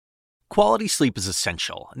Quality sleep is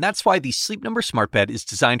essential, and that's why the Sleep Number Smart Bed is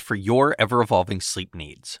designed for your ever-evolving sleep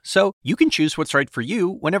needs. So you can choose what's right for you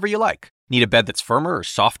whenever you like. Need a bed that's firmer or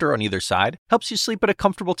softer on either side? Helps you sleep at a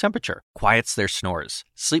comfortable temperature. Quiets their snores.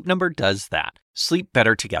 Sleep Number does that. Sleep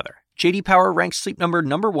better together. J.D. Power ranks Sleep Number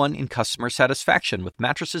 #1 in customer satisfaction with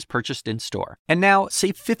mattresses purchased in-store. And now,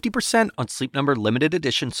 save 50% on Sleep Number limited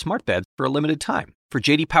edition smart beds for a limited time. For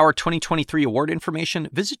J.D. Power 2023 award information,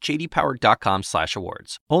 visit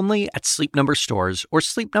jdpower.com/awards. Only at Sleep Number stores or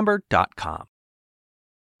sleepnumber.com.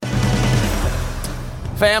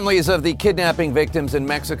 Families of the kidnapping victims in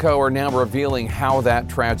Mexico are now revealing how that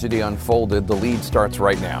tragedy unfolded. The lead starts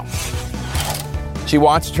right now. She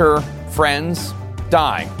watched her friends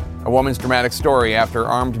die. A woman's dramatic story after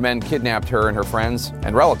armed men kidnapped her and her friends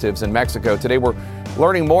and relatives in Mexico. Today we're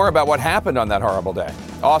learning more about what happened on that horrible day.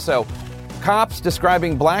 Also, cops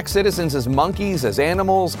describing black citizens as monkeys, as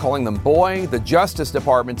animals, calling them boy. The Justice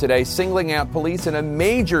Department today singling out police in a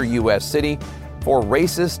major U.S. city for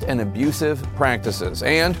racist and abusive practices.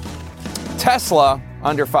 And Tesla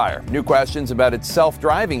under fire. New questions about its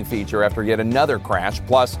self-driving feature after yet another crash,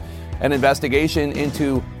 plus an investigation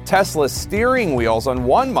into Tesla's steering wheels on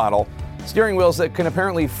one model, steering wheels that can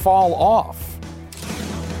apparently fall off.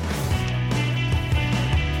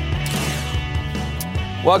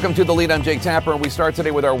 Welcome to The Lead. I'm Jake Tapper, and we start today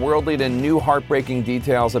with our world lead and new heartbreaking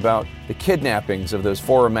details about the kidnappings of those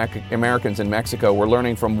 4 Americans in Mexico. We're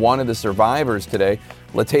learning from one of the survivors today,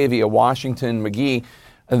 Latavia Washington McGee,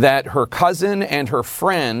 that her cousin and her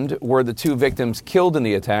friend were the 2 victims killed in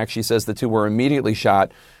the attack. She says the 2 were immediately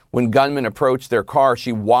shot. When gunmen approached their car,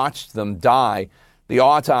 she watched them die. The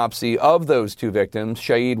autopsy of those 2 victims,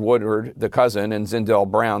 Shaeed Woodard, the cousin, and Zindell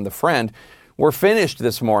Brown, the friend, were finished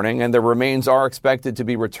this morning, and their remains are expected to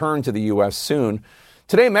be returned to the U.S. soon.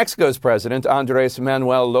 Today, Mexico's president, Andrés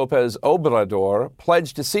Manuel López Obrador,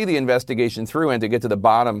 pledged to see the investigation through and to get to the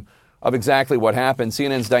bottom of exactly what happened.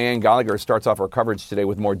 CNN's Diane Gallagher starts off our coverage today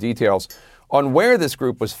with more details on where this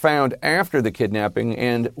group was found after the kidnapping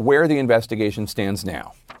and where the investigation stands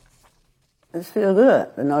now. It feels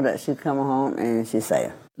good to know that she's coming home and she's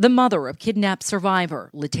safe. The mother of kidnapped survivor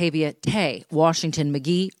Latavia Tay Washington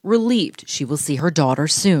McGee relieved she will see her daughter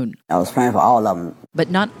soon. I was praying for all of them. But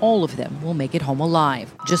not all of them will make it home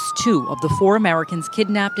alive. Just 2 of the 4 Americans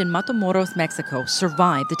kidnapped in Matamoros, Mexico,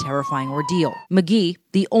 survived the terrifying ordeal. McGee,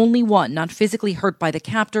 the only one not physically hurt by the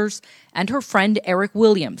captors, and her friend Eric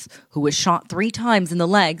Williams, who was shot 3 times in the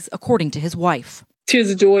legs, according to his wife.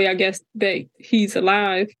 Tears of joy, I guess, that he's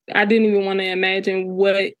alive. I didn't even want to imagine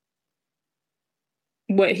what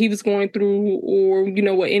he was going through or,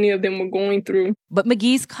 what any of them were going through. But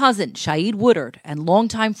McGee's cousin, Shaeed Woodard, and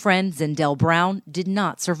longtime friend Zindell Brown did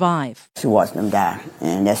not survive. She watched them die,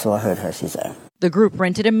 and that's what hurt her, she said. The group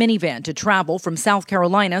rented a minivan to travel from South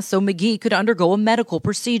Carolina so McGee could undergo a medical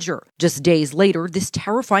procedure. Just days later, this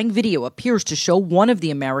terrifying video appears to show one of the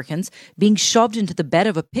Americans being shoved into the bed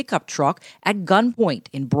of a pickup truck at gunpoint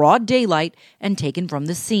in broad daylight and taken from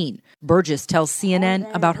the scene. Burgess tells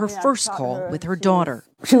CNN about her first call with her daughter.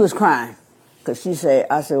 She was crying because I said,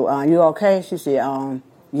 you okay? She said,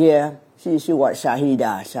 yeah. She watched Shaeed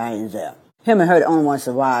die, Shaeed's there. Him and her the only one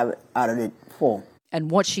survived out of the 4. And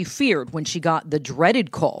what she feared when she got the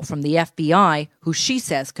dreaded call from the FBI, who she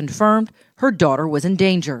says confirmed her daughter was in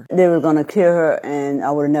danger. They were going to kill her, and I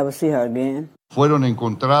would never see her again.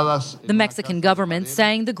 The Mexican government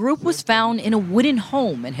saying the group was found in a wooden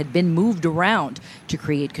home and had been moved around to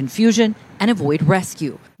create confusion and avoid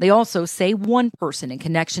rescue. They also say one person in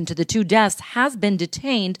connection to the 2 deaths has been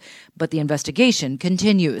detained, but the investigation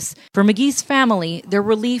continues. For McGee's family, their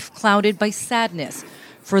relief clouded by sadness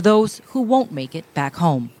for those who won't make it back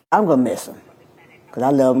home. I'm going to miss them because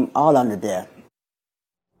I love them all under death.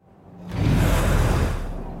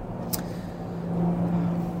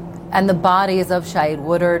 And the bodies of Shaeed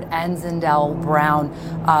Woodard and Zindell Brown,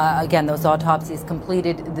 again, those autopsies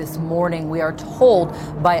completed this morning. We are told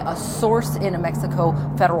by a source in a Mexico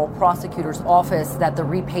federal prosecutor's office that the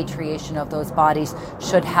repatriation of those bodies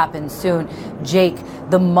should happen soon. Jake,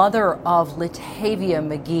 the mother of Latavia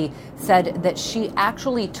McGee, said that she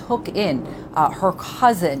actually took in her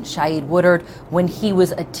cousin, Shaeed Woodard, when he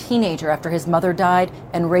was a teenager after his mother died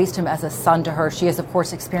and raised him as a son to her. She is, of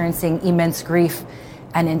course, experiencing immense grief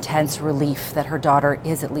and intense relief that her daughter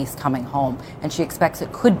is at least coming home, and she expects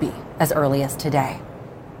it could be as early as today.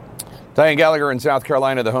 Diane Gallagher in South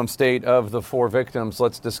Carolina, the home state of the 4 victims.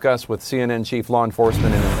 Let's discuss with CNN Chief Law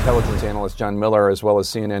Enforcement and Intelligence Analyst John Miller, as well as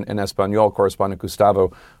CNN en Español correspondent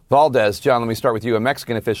Gustavo Valdez. John, let me start with you. A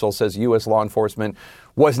Mexican official says U.S. law enforcement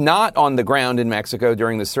was not on the ground in Mexico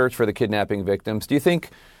during the search for the kidnapping victims. Do you think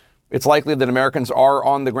it's likely that Americans are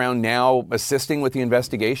on the ground now assisting with the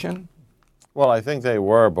investigation? Well, I think they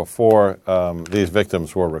were before these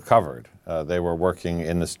victims were recovered. They were working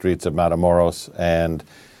in the streets of Matamoros. And,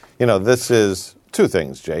 this is two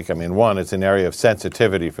things, Jake. I mean, one, it's an area of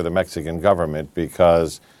sensitivity for the Mexican government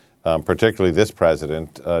because particularly this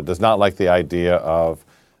president does not like the idea of,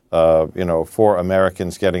 4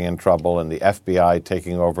 Americans getting in trouble and the FBI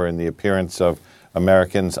taking over in the appearance of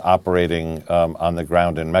Americans operating on the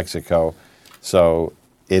ground in Mexico. So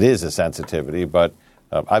it is a sensitivity, but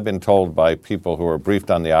I've been told by people who are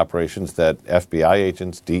briefed on the operations that FBI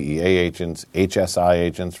agents, DEA agents, HSI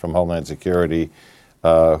agents from Homeland Security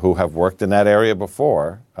who have worked in that area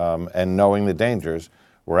before and knowing the dangers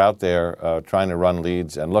were out there trying to run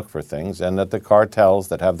leads and look for things, and that the cartels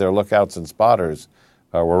that have their lookouts and spotters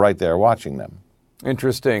were right there watching them.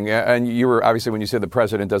 Interesting. And you were, obviously, when you said the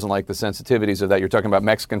president doesn't like the sensitivities of that, you're talking about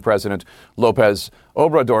Mexican President López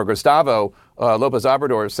Obrador. Gustavo López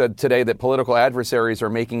Obrador said today that political adversaries are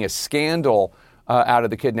making a scandal out of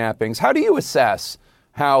the kidnappings. How do you assess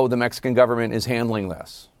how the Mexican government is handling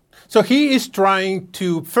this? So he is trying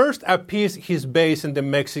to first appease his base and the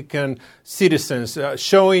Mexican citizens,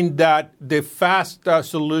 showing that the fast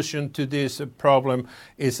solution to this problem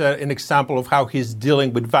is an example of how he's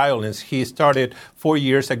dealing with violence. He started 4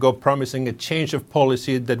 years ago promising a change of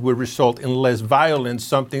policy that will result in less violence,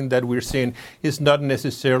 something that we're seeing is not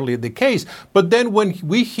necessarily the case. But then when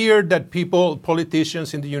we hear that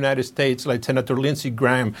politicians in the United States, like Senator Lindsey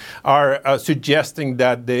Graham, are suggesting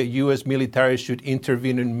that the U.S. military should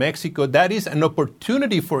intervene in Mexico, that is an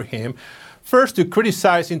opportunity for him, first to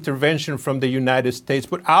criticize intervention from the United States,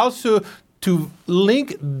 but also to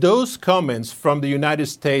link those comments from the United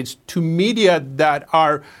States to media that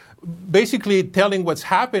are basically telling what's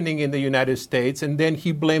happening in the United States. And then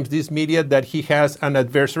he blames this media that he has an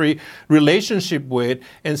adversary relationship with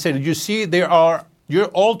and said, you see, you're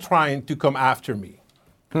all trying to come after me.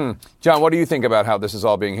 John, what do you think about how this is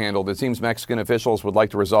all being handled? It seems Mexican officials would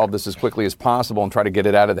like to resolve this as quickly as possible and try to get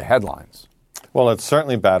it out of the headlines. Well, it's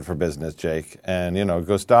certainly bad for business, Jake. And,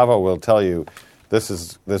 Gustavo will tell you this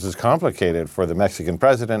is complicated for the Mexican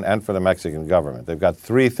president and for the Mexican government. They've got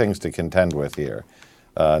 3 things to contend with here.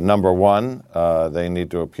 Number one, they need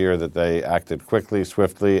to appear that they acted quickly,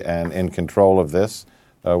 swiftly, and in control of this,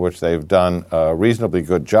 which they've done a reasonably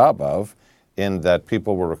good job of, in that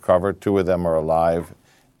people were recovered, 2 of them are alive,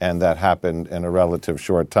 and that happened in a relative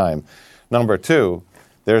short time. Number 2,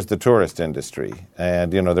 there's the tourist industry.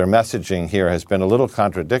 And, their messaging here has been a little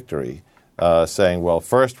contradictory, saying, well,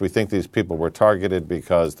 first, we think these people were targeted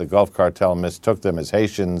because the Gulf Cartel mistook them as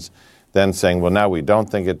Haitians, then saying, well, now we don't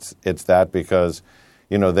think it's that because,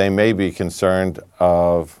 they may be concerned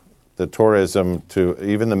of the tourism to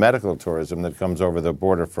even the medical tourism that comes over the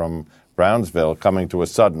border from Brownsville coming to a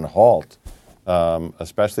sudden halt.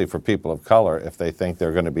 Especially for people of color, if they think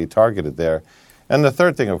they're going to be targeted there. And the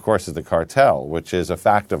third thing, of course, is the cartel, which is a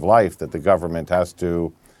fact of life that the government has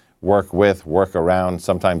to work with, work around,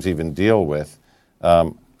 sometimes even deal with.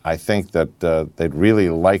 I think that they'd really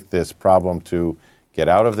like this problem to get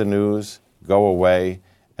out of the news, go away,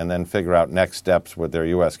 and then figure out next steps with their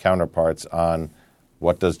U.S. counterparts on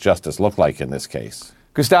what does justice look like in this case.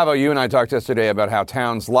 Gustavo, you and I talked yesterday about how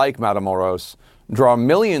towns like Matamoros draw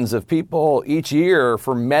millions of people each year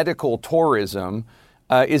for medical tourism.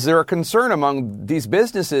 Is there a concern among these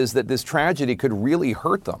businesses that this tragedy could really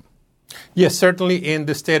hurt them? Yes, certainly in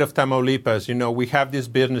the state of Tamaulipas, we have these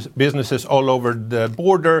businesses all over the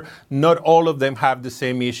border. Not all of them have the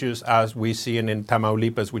same issues as we see in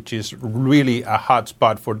Tamaulipas, which is really a hot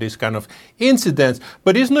spot for this kind of incidents.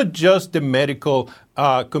 But it's not just the medical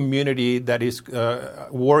community that is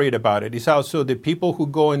worried about it. It's also the people who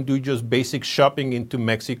go and do just basic shopping into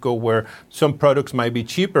Mexico where some products might be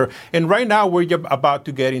cheaper. And right now we're about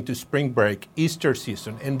to get into spring break, Easter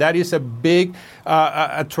season. And that is a big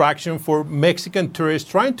attraction for Mexican tourists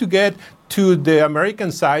trying to get to the American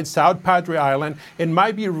side, South Padre Island, and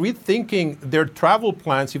might be rethinking their travel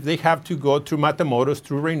plans if they have to go through Matamoros,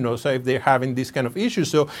 through Reynosa, if they're having this kind of issue.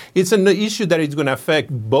 So it's an issue that is going to affect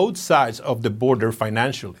both sides of the border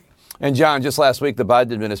financially. And John, just last week, the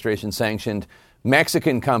Biden administration sanctioned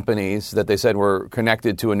Mexican companies that they said were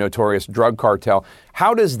connected to a notorious drug cartel.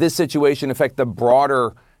 How does this situation affect the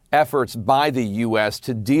broader efforts by the U.S.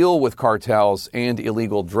 to deal with cartels and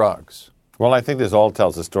illegal drugs? Well, I think this all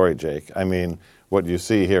tells a story, Jake. I mean, what you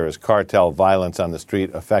see here is cartel violence on the street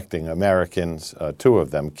affecting Americans, 2 of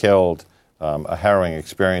them killed, a harrowing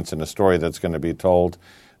experience and a story that's going to be told.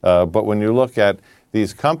 But when you look at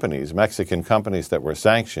these companies, Mexican companies that were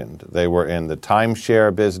sanctioned, they were in the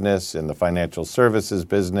timeshare business, in the financial services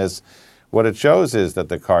business, What it shows is that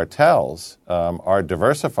the cartels are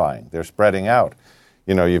diversifying. They're spreading out.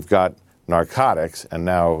 You've got narcotics and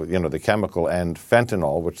now, the chemical end,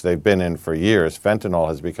 fentanyl, which they've been in for years. Fentanyl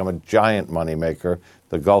has become a giant moneymaker.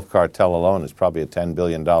 The Gulf Cartel alone is probably a $10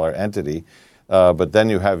 billion entity. But then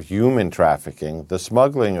you have human trafficking. The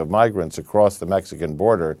smuggling of migrants across the Mexican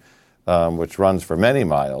border, which runs for many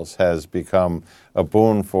miles, has become a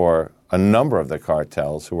boon for a number of the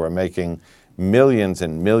cartels who are making millions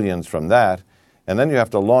and millions from that. And then you have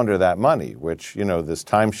to launder that money, which, this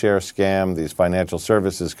timeshare scam, these financial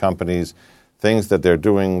services companies, things that they're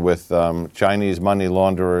doing with Chinese money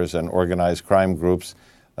launderers and organized crime groups.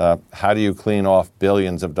 How do you clean off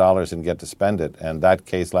billions of dollars and get to spend it? And that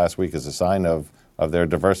case last week is a sign of their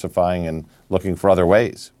diversifying and looking for other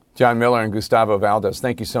ways. John Miller and Gustavo Valdez,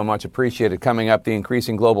 thank you so much. Appreciate it. Coming up, the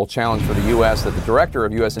increasing global challenge for the U.S. that the director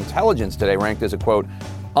of U.S. intelligence today ranked as a, quote,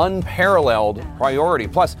 unparalleled priority.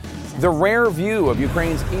 Plus, the rare view of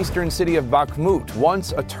Ukraine's eastern city of Bakhmut,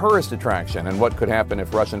 once a tourist attraction, and what could happen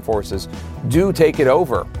if Russian forces do take it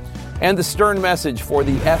over. And the stern message for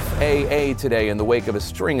the FAA today in the wake of a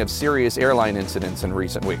string of serious airline incidents in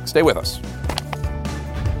recent weeks. Stay with us.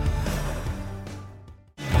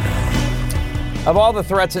 Of all the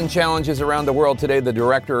threats and challenges around the world today, the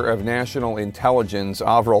Director of National Intelligence,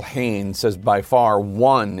 Avril Haines, says by far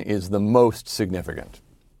one is the most significant.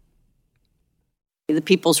 The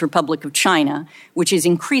People's Republic of China, which is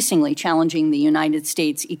increasingly challenging the United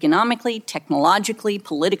States economically, technologically,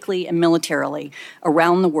 politically, and militarily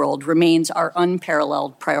around the world, remains our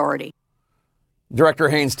unparalleled priority. Director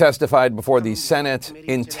Haines testified before the Senate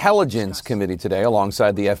Intelligence Committee today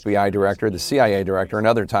alongside the FBI director, the CIA director, and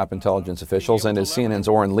other top intelligence officials. And as CNN's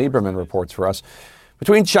Oren Lieberman reports for us,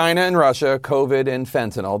 between China and Russia, COVID and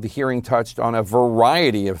fentanyl, the hearing touched on a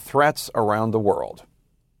variety of threats around the world.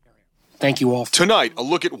 Thank you all. Tonight, a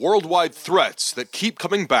look at worldwide threats that keep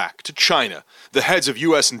coming back to China. The heads of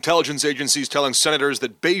U.S. intelligence agencies telling senators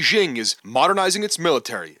that Beijing is modernizing its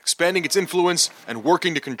military, expanding its influence, and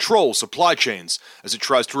working to control supply chains as it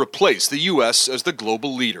tries to replace the U.S. as the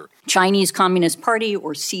global leader. Chinese Communist Party,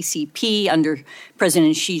 or CCP, under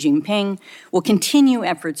President Xi Jinping, will continue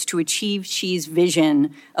efforts to achieve Xi's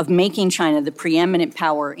vision of making China the preeminent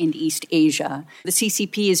power in East Asia. The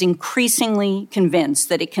CCP is increasingly convinced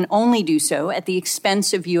that it can only do so at the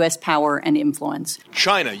expense of U.S. power and influence.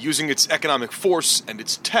 China using its economic force and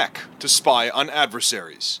its tech to spy on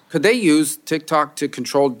adversaries. Could they use TikTok to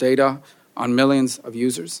control data on millions of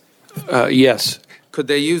users? Yes. Could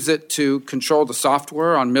they use it to control the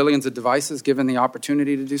software on millions of devices given the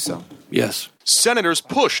opportunity to do so? Yes. Senators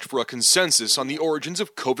pushed for a consensus on the origins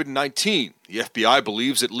of COVID-19. The FBI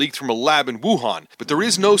believes it leaked from a lab in Wuhan, but there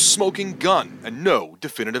is no smoking gun and no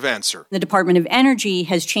definitive answer. The Department of Energy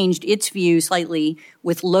has changed its view slightly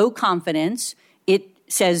with low confidence. It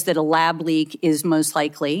says that a lab leak is most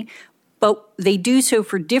likely, but they do so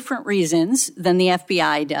for different reasons than the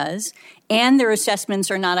FBI does, and their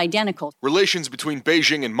assessments are not identical. Relations between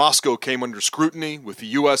Beijing and Moscow came under scrutiny, with the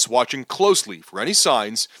U.S. watching closely for any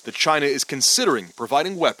signs that China is considering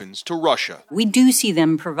providing weapons to Russia. We do see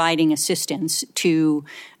them providing assistance to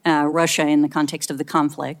Russia in the context of the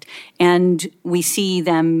conflict, and we see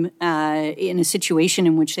them in a situation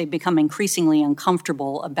in which they become increasingly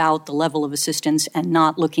uncomfortable about the level of assistance and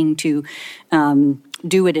not looking to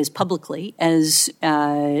do it as publicly as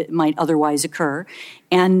might otherwise occur,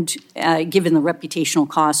 and given the reputational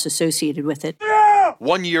costs associated with it.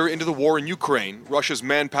 1 year into the war in Ukraine, Russia's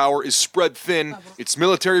manpower is spread thin, its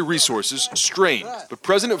military resources strained. But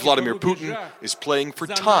President Vladimir Putin is playing for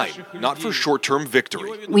time, not for short-term victory.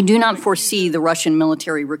 We do not foresee the Russian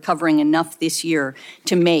military recovering enough this year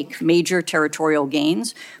to make major territorial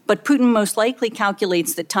gains, but Putin most likely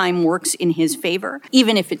calculates that time works in his favor,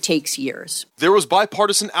 even if it takes years. There was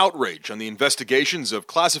bipartisan outrage on the investigations of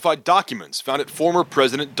classified documents found at former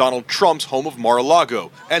President Donald Trump's home of Mar-a-Lago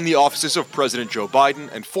and the offices of President Joe Biden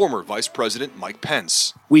and former Vice President Mike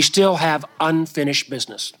Pence. We still have unfinished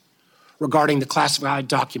business regarding the classified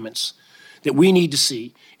documents that we need to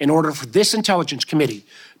see in order for this Intelligence Committee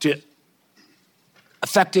to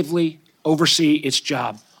effectively oversee its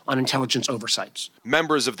job on intelligence oversights.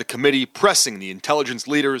 Members of the committee pressing the intelligence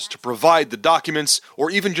leaders to provide the documents or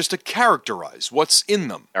even just to characterize what's in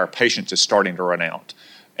them. Our patience is starting to run out.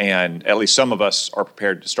 And at least some of us are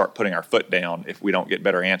prepared to start putting our foot down if we don't get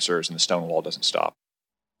better answers and the Stonewall doesn't stop.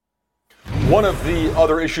 One of the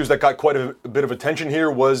other issues that got quite a bit of attention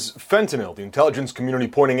here was fentanyl. The intelligence community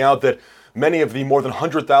pointing out that many of the more than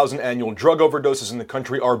 100,000 annual drug overdoses in the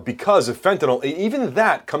country are because of fentanyl. Even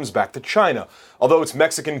that comes back to China. Although it's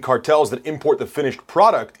Mexican cartels that import the finished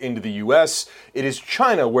product into the U.S., it is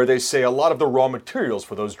China where they say a lot of the raw materials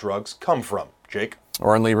for those drugs come from. Jake?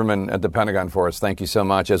 Oren Lieberman at the Pentagon for us. Thank you so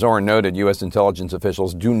much. As Oren noted, U.S. intelligence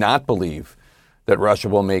officials do not believe that Russia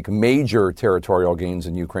will make major territorial gains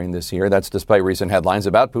in Ukraine this year. That's despite recent headlines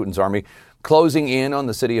about Putin's army closing in on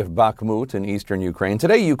the city of Bakhmut in eastern Ukraine.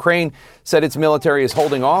 Today, Ukraine said its military is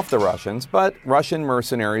holding off the Russians, but Russian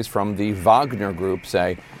mercenaries from the Wagner group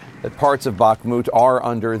say that parts of Bakhmut are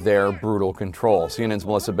under their brutal control. CNN's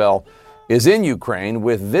Melissa Bell is in Ukraine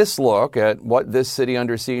with this look at what this city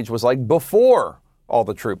under siege was like before all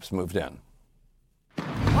the troops moved in.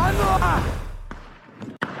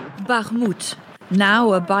 Bakhmut,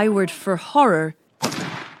 now a byword for horror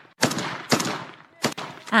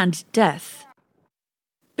and death.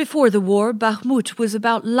 Before the war, Bakhmut was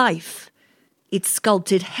about life. Its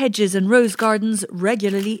sculpted hedges and rose gardens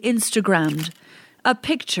regularly Instagrammed, a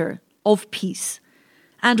picture of peace.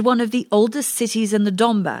 And one of the oldest cities in the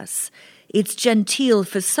Donbass, its genteel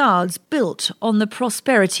facades built on the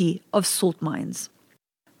prosperity of salt mines.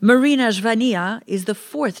 Marina Zvania is the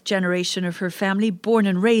fourth generation of her family born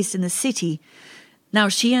and raised in the city. Now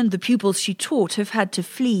she and the pupils she taught have had to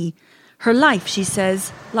flee. Her life, she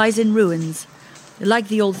says, lies in ruins, like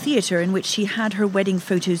the old theatre in which she had her wedding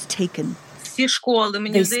photos taken. They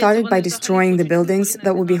started by destroying the buildings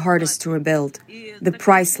that would be hardest to rebuild, the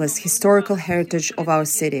priceless historical heritage of our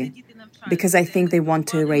city, because I think they want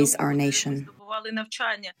to erase our nation.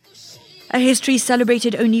 A history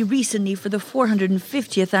celebrated only recently for the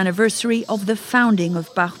 450th anniversary of the founding of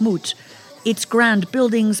Bakhmut. Its grand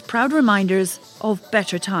buildings, proud reminders of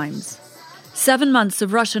better times. 7 months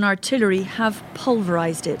of Russian artillery have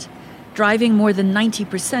pulverized it, driving more than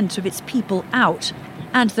 90% of its people out,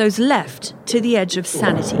 and those left to the edge of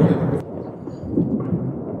sanity.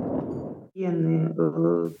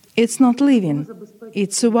 It's not living,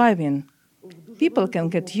 it's surviving. People can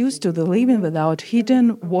get used to the living without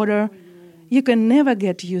heating, water. You can never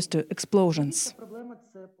get used to explosions.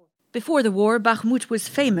 Before the war, Bakhmut was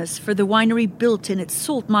famous for the winery built in its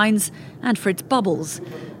salt mines and for its bubbles.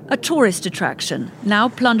 A tourist attraction, now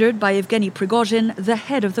plundered by Evgeny Prigozhin, the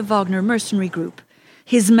head of the Wagner mercenary group.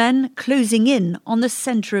 His men closing in on the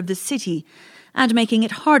center of the city and making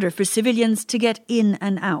it harder for civilians to get in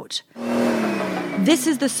and out. This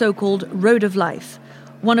is the so-called Road of Life,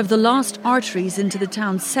 one of the last arteries into the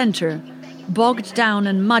town's center, bogged down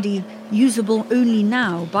and muddy, usable only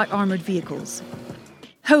now by armored vehicles.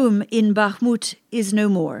 Home in Bakhmut is no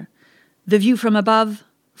more. The view from above,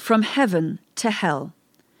 from heaven to hell.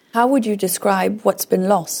 How would you describe what's been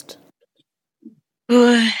lost?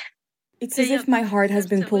 It's as if my heart has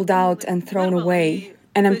been pulled out and thrown away,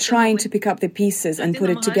 and I'm trying to pick up the pieces and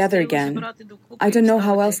put it together again. I don't know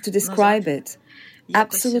how else to describe it.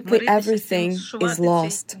 Absolutely everything is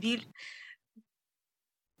lost.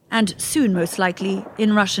 And soon, most likely,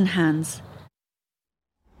 in Russian hands.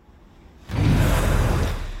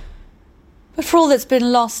 But for all that's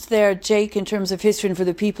been lost there, Jake, in terms of history and for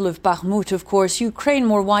the people of Bakhmut, of course, Ukraine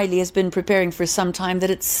more widely has been preparing for some time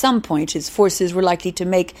that at some point its forces were likely to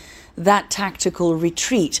make that tactical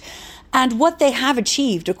retreat. And what they have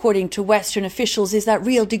achieved, according to Western officials, is that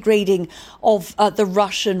real degrading of the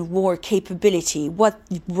Russian war capability. What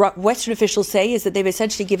Western officials say is that they've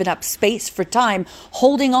essentially given up space for time,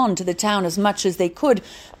 holding on to the town as much as they could,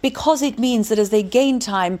 because it means that as they gain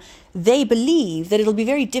time, they believe that it'll be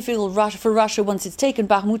very difficult for Russia, once it's taken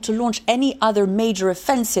Bakhmut, to launch any other major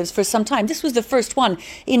offensives for some time. This was the first one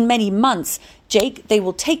in many months. Jake, they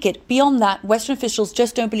will take it. Beyond that, Western officials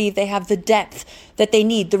just don't believe they have the depth that they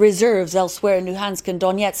need, the reserves elsewhere in Luhansk and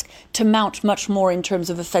Donetsk, to mount much more in terms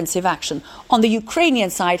of offensive action. On the Ukrainian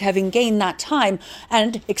side, having gained that time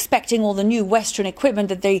and expecting all the new Western equipment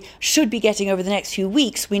that they should be getting over the next few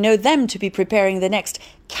weeks, we know them to be preparing the next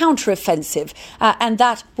counteroffensive. And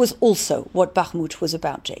that was also what Bakhmut was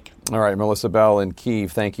about, Jake. All right, Melissa Bell in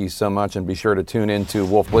Kyiv, thank you so much. And be sure to tune in to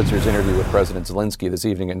Wolf Blitzer's interview with President Zelensky this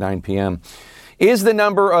evening at 9 p.m. Is the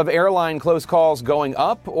number of airline close calls going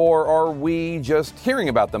up, or are we just hearing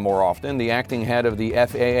about them more often? The acting head of the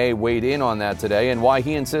FAA weighed in on that today and why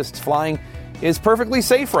he insists flying is perfectly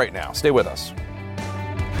safe right now. Stay with us.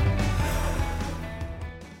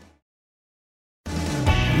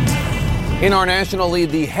 In our national lead,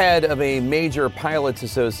 the head of a major pilots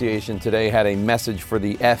association today had a message for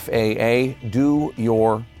the FAA: do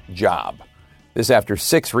your job. This after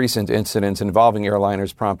 6 recent incidents involving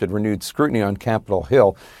airliners prompted renewed scrutiny on Capitol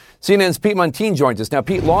Hill. CNN's Pete Montine joins us. Now,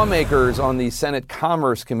 Pete, lawmakers on the Senate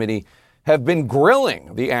Commerce Committee have been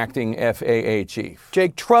grilling the acting FAA chief.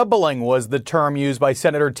 Jake, troubling was the term used by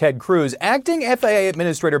Senator Ted Cruz. Acting FAA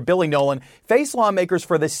Administrator Billy Nolan faced lawmakers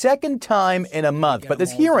for the second time in a month. But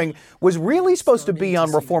this hearing was really supposed to be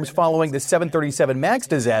on reforms following the 737 MAX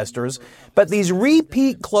disasters. But these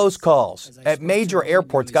repeat close calls at major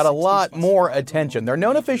airports got a lot more attention. They're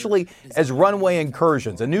known officially as runway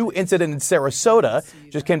incursions. A new incident in Sarasota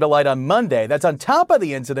just came to light on Monday. That's on top of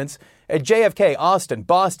the incidents at JFK, Austin,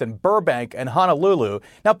 Boston, Burbank, and Honolulu.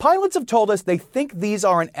 Now, pilots have told us they think these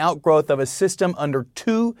are an outgrowth of a system under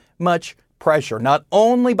too much pressure, not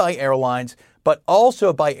only by airlines, but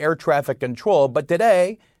also by air traffic control. But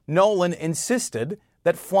today, Nolan insisted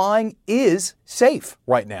that flying is safe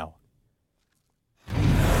right now.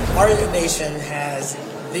 Our nation has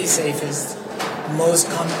the safest, most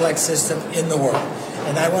complex system in the world.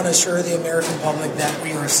 And I want to assure the American public that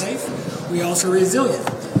we are safe. We are also resilient.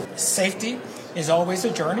 Safety is always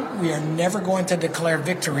a journey. We are never going to declare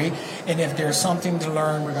victory. And if there's something to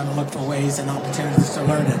learn, we're going to look for ways and opportunities to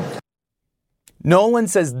learn it. Nolan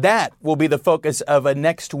says that will be the focus of a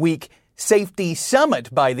next week safety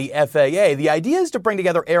summit by the FAA. The idea is to bring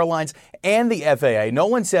together airlines and the FAA.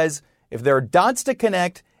 Nolan says if there are dots to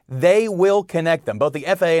connect, they will connect them. Both the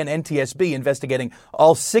FAA and NTSB investigating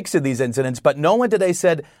all 6 of these incidents. But Nolan today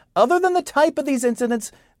said, other than the type of these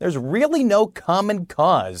incidents, there's really no common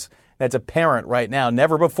cause that's apparent right now.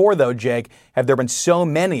 Never before, though, Jake, have there been so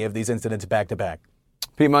many of these incidents back to back.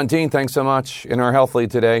 Pete Montine, thanks so much. In our Health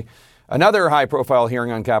Lead today, another high-profile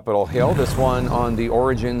hearing on Capitol Hill, this one on the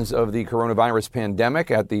origins of the coronavirus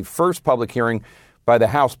pandemic. At the first public hearing by the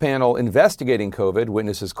House panel investigating COVID,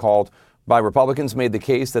 witnesses called by Republicans made the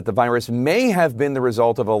case that the virus may have been the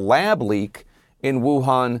result of a lab leak in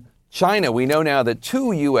Wuhan, China. We know now that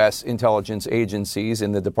 2 U.S. intelligence agencies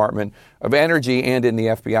in the Department of Energy and in the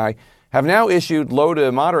FBI have now issued low to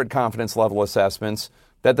moderate confidence level assessments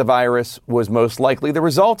that the virus was most likely the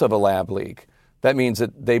result of a lab leak. That means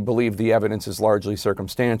that they believe the evidence is largely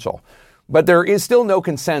circumstantial. But there is still no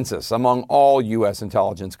consensus among all U.S.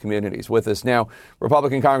 intelligence communities. With us now,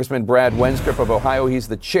 Republican Congressman Brad Wenstrup of Ohio. He's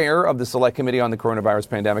the chair of the Select Committee on the Coronavirus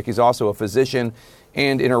Pandemic. He's also a physician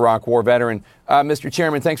and an Iraq War veteran. Mr.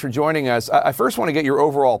 Chairman, thanks for joining us. I first want to get your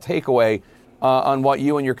overall takeaway on what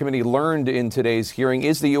you and your committee learned in today's hearing.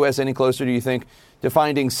 Is the U.S. any closer, do you think, to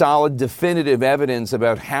finding solid, definitive evidence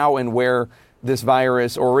about how and where this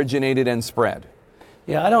virus originated and spread?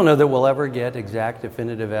 Yeah, I don't know that we'll ever get exact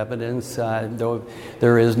definitive evidence, though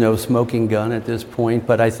there is no smoking gun at this point.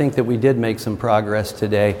 But I think that we did make some progress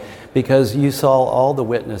today because you saw all the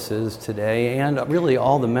witnesses today and really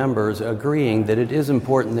all the members agreeing that it is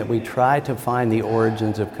important that we try to find the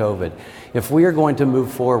origins of COVID. If we are going to move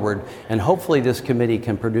forward, and hopefully this committee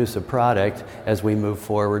can produce a product as we move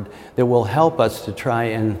forward that will help us to try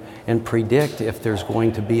and predict if there's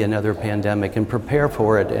going to be another pandemic and prepare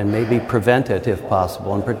for it and maybe prevent it if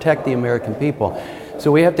possible and protect the American people.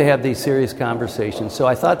 So we have to have these serious conversations. So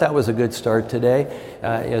I thought that was a good start today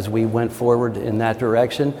as we went forward in that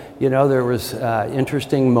direction. You know, there was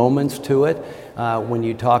interesting moments to it. When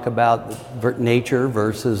you talk about nature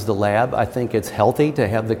versus the lab, I think it's healthy to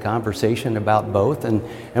have the conversation about both, and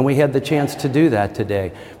we had the chance to do that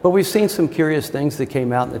today. But we've seen some curious things that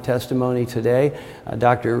came out in the testimony today.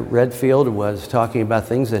 Dr. Redfield was talking about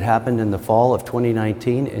things that happened in the fall of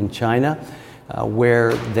 2019 in China,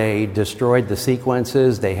 where they destroyed the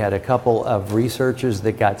sequences. They had a couple of researchers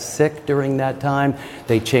that got sick during that time.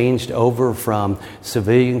 They changed over from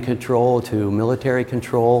civilian control to military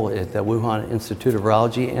control at the Wuhan Institute of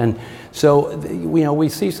Virology. And so, you know, we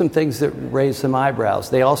see some things that raise some eyebrows.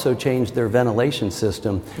 They also changed their ventilation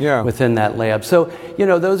system within that lab. So, you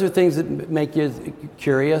know, those are things that make you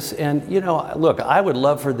curious. And, you know, look, I would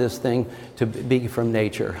love for this thing to be from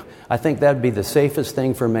nature. I think that'd be the safest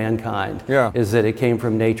thing for mankind, is that it came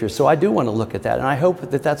from nature. So I do want to look at that, and I hope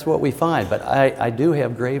that that's what we find. But I do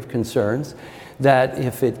have grave concerns that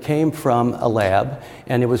if it came from a lab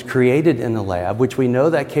and it was created in a lab, which we know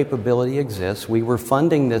that capability exists, we were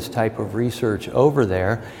funding this type of research over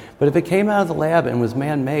there, but if it came out of the lab and was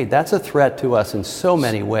man-made, that's a threat to us in so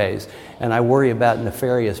many ways, and I worry about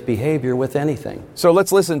nefarious behavior with anything. So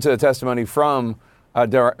let's listen to a testimony from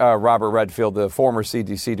Robert Redfield, the former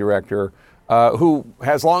CDC director, who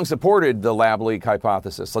has long supported the lab leak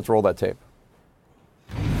hypothesis. Let's roll that tape.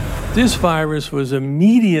 This virus was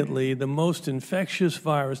immediately the most infectious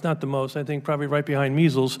virus, not the most, I think probably right behind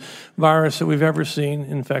measles, virus that we've ever seen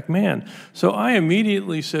infect man. So I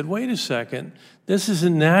immediately said, wait a second, this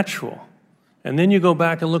isn't natural. And then you go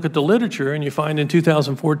back and look at the literature, and you find in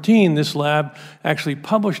 2014, this lab actually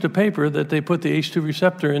published a paper that they put the H2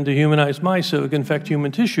 receptor into humanized mice so it can infect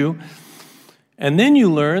human tissue. And then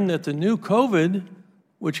you learn that the new COVID,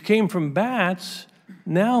 which came from bats,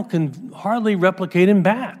 now can hardly replicate in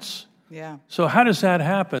bats. Yeah. So how does that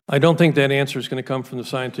happen? I don't think that answer is going to come from the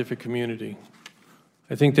scientific community.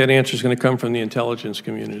 I think that answer is going to come from the intelligence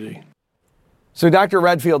community. So Dr.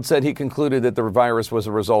 Redfield said he concluded that the virus was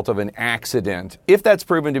a result of an accident. If that's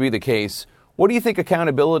proven to be the case, what do you think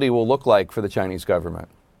accountability will look like for the Chinese government?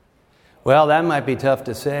 Well, that might be tough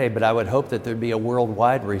to say, but I would hope that there'd be a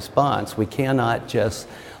worldwide response. We cannot just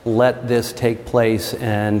let this take place,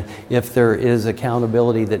 and if there is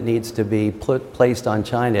accountability that needs to be placed on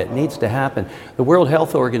China, it needs to happen. The World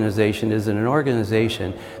Health Organization is an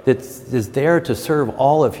organization that is there to serve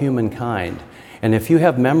all of humankind. And if you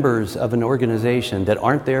have members of an organization that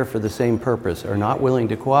aren't there for the same purpose or not willing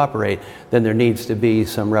to cooperate, then there needs to be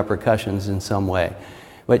some repercussions in some way.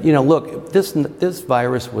 But, you know, look, this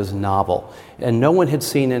virus was novel, and no one had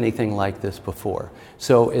seen anything like this before.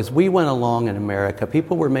 So as we went along in America,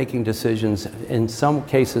 people were making decisions, in some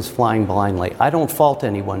cases flying blindly. I don't fault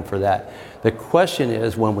anyone for that. The question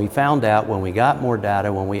is, when we found out, when we got more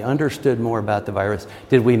data, when we understood more about the virus,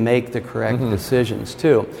 did we make the correct decisions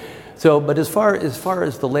too? So, but as far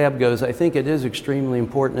as the lab goes, I think it is extremely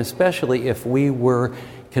important, especially if we were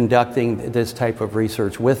conducting this type of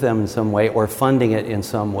research with them in some way or funding it in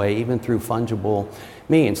some way, even through fungible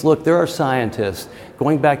means. Look, there are scientists.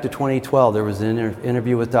 Going back to 2012, there was an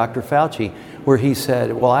interview with Dr. Fauci where he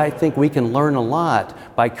said, well, I think we can learn a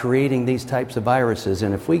lot by creating these types of viruses.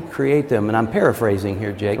 And if we create them, and I'm paraphrasing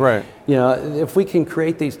here, Jake, right. You know, if we can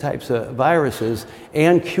create these types of viruses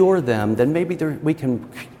and cure them, then maybe we can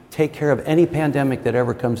take care of any pandemic that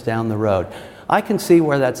ever comes down the road. I can see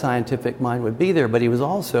where that scientific mind would be there, but he was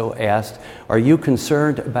also asked, are you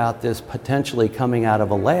concerned about this potentially coming out of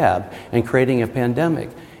a lab and creating a pandemic?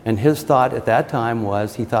 And his thought at that time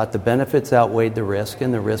was he thought the benefits outweighed the risk,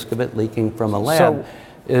 and the risk of it leaking from a lab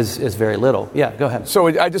is very little. Yeah, go ahead. So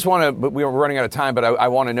I just want to, we're running out of time, but I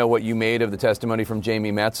want to know what you made of the testimony from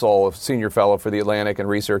Jamie Metzl, a senior fellow for The Atlantic and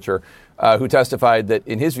researcher, who testified that,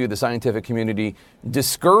 in his view, the scientific community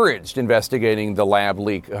discouraged investigating the lab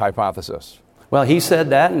leak hypothesis. Well, he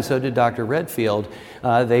said that, and so did Dr. Redfield.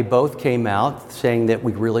 They both came out saying that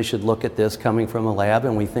we really should look at this coming from a lab,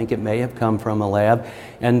 and we think it may have come from a lab.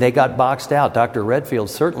 And they got boxed out. Dr. Redfield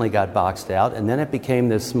certainly got boxed out, and then it became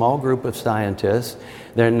this small group of scientists.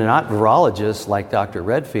 They're not virologists like Dr.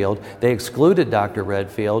 Redfield. They excluded Dr.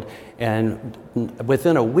 Redfield, and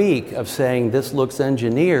within a week of saying this looks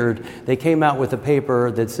engineered, they came out with a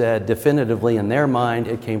paper that said definitively in their mind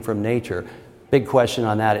it came from nature. Big question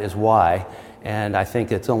on that is why. And I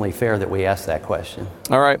think it's only fair that we ask that question.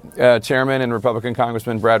 All right. Chairman and Republican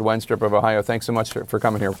Congressman Brad Wenstrup of Ohio, thanks so much for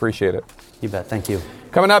coming here. Appreciate it. You bet. Thank you.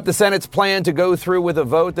 Coming up, the Senate's plan to go through with a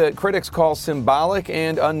vote that critics call symbolic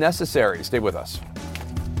and unnecessary. Stay with us.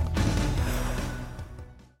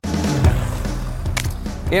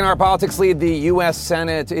 In our politics lead, the U.S.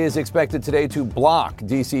 Senate is expected today to block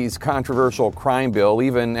D.C.'s controversial crime bill,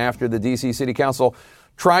 even after the D.C. City Council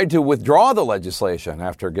tried to withdraw the legislation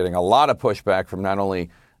after getting a lot of pushback from not only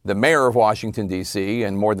the mayor of Washington, D.C.,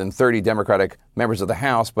 and more than 30 Democratic members of the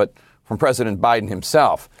House, but from President Biden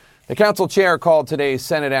himself. The council chair called today's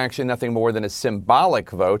Senate action nothing more than a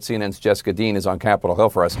symbolic vote. CNN's Jessica Dean is on Capitol Hill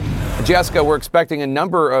for us. Jessica, we're expecting a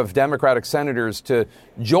number of Democratic senators to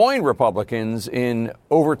join Republicans in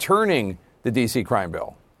overturning the D.C. crime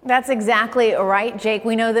bill. That's exactly right, Jake.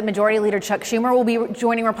 We know that Majority Leader Chuck Schumer will be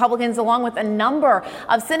joining Republicans along with a number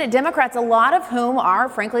of Senate Democrats, a lot of whom are,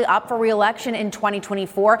 frankly, up for re-election in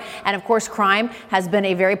 2024. And, of course, crime has been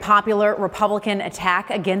a very popular Republican attack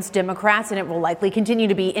against Democrats, and it will likely continue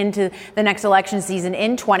to be into the next election season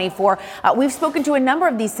in 24. We've spoken to a number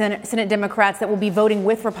of these Senate Democrats that will be voting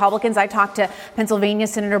with Republicans. I talked to Pennsylvania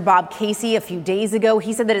Senator Bob Casey a few days ago.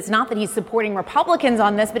 He said that it's not that he's supporting Republicans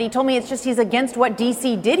on this, but he told me it's just he's against what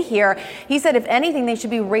D.C. did here. He said, if anything, they should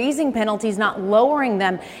be raising penalties, not lowering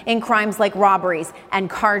them in crimes like robberies and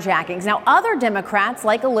carjackings. Now, other Democrats,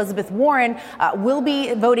 like Elizabeth Warren, will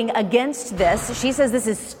be voting against this. She says this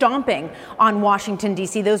is stomping on Washington,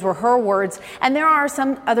 D.C. Those were her words. And there are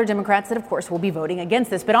some other Democrats that, of course, will be voting against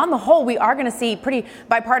this. But on the whole, we are going to see pretty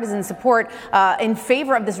bipartisan support in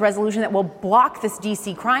favor of this resolution that will block this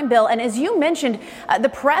D.C. crime bill. And as you mentioned, the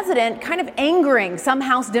president kind of angering some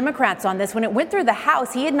House Democrats on this. When it went through the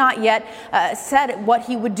House, he He had not yet said what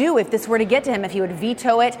he would do if this were to get to him, if he would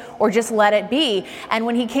veto it or just let it be. And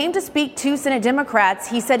when he came to speak to Senate Democrats,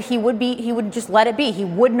 he said he would just let it be. He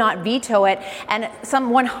would not veto it. And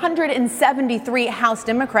some 173 House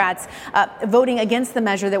Democrats voting against the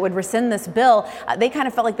measure that would rescind this bill, they kind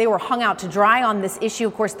of felt like they were hung out to dry on this issue.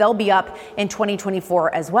 Of course, they'll be up in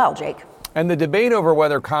 2024 as well, Jake. And the debate over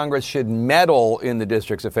whether Congress should meddle in the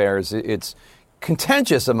district's affairs, it's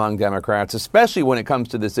contentious among Democrats, especially when it comes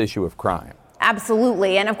to this issue of crime.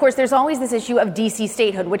 Absolutely. And of course, there's always this issue of D.C.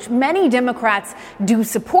 statehood, which many Democrats do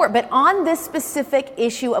support. But on this specific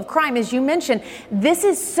issue of crime, as you mentioned, this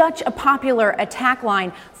is such a popular attack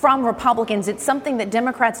line from Republicans. It's something that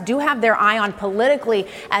Democrats do have their eye on politically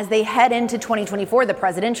as they head into 2024, the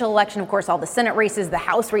presidential election, of course, all the Senate races, the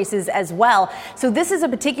House races as well. So this is a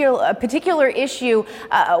particular issue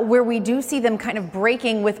where we do see them kind of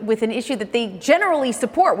breaking with an issue that they generally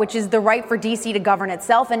support, which is the right for D.C. to govern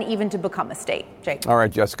itself and even to become a state. Jake. All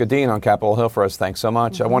right, Jessica Dean on Capitol Hill for us. Thanks so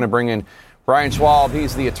much. I want to bring in Brian Schwab.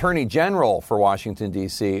 He's the Attorney General for Washington,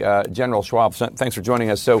 D.C. General Schwab, thanks for joining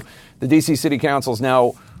us. So the D.C. City Council is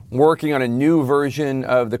now working on a new version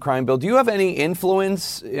of the crime bill. Do you have any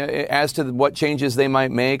influence as to what changes they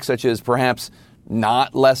might make, such as perhaps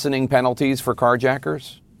not lessening penalties for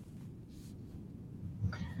carjackers?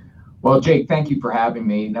 Well, Jake, thank you for having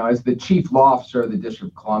me. Now, as the Chief Law Officer of the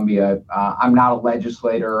District of Columbia, I'm not a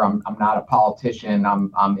legislator. I'm not a politician.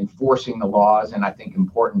 I'm enforcing the laws, and I think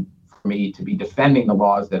important for me to be defending the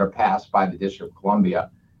laws that are passed by the District of Columbia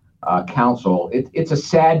Council. It's a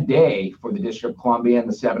sad day for the District of Columbia and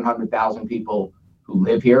the 700,000 people who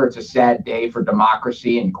live here. It's a sad day for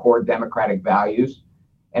democracy and core democratic values,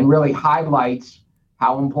 and really highlights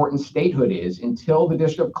how important statehood is. Until the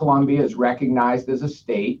District of Columbia is recognized as a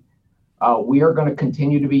state, we are going to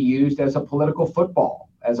continue to be used as a political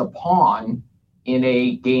football, as a pawn in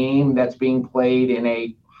a game that's being played in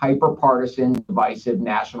a hyper-partisan, divisive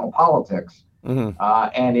national politics.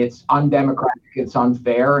 And it's undemocratic, it's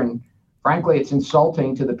unfair, and frankly, it's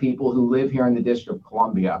insulting to the people who live here in the District of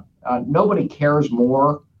Columbia. Nobody cares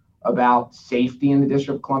more about safety in the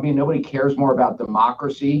District of Columbia. Nobody cares more about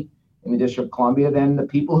democracy in the District of Columbia than the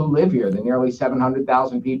people who live here, the nearly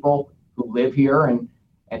 700,000 people who live here and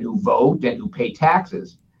who vote and who pay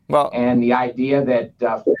taxes. And the idea that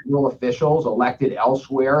federal officials elected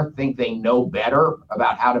elsewhere think they know better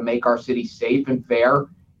about how to make our city safe and fair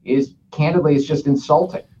is, candidly, it's just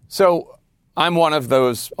insulting. So I'm one of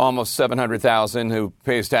those almost 700,000 who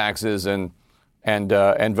pays taxes and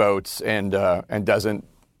votes and doesn't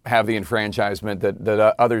have the enfranchisement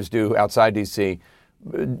that others do outside D.C.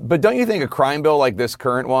 But don't you think a crime bill like this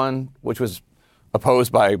current one, which was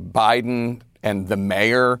opposed by Biden and the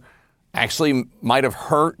mayor, actually might have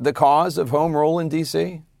hurt the cause of home rule in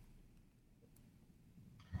D.C.?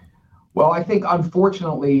 Well, I think,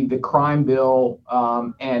 unfortunately, the crime bill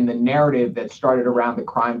and the narrative that started around the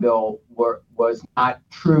crime bill was not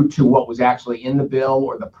true to what was actually in the bill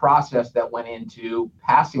or the process that went into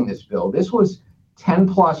passing this bill. This was 10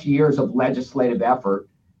 plus years of legislative effort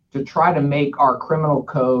to try to make our criminal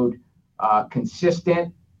code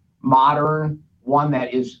consistent, modern, one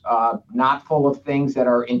that is not full of things that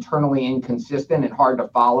are internally inconsistent and hard to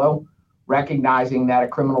follow, recognizing that a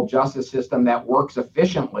criminal justice system that works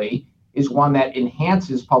efficiently is one that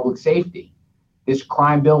enhances public safety. This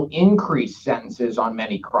crime bill increased sentences on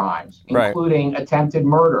many crimes, including attempted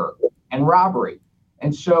murder and robbery.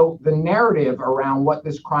 And so the narrative around what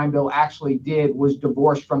this crime bill actually did was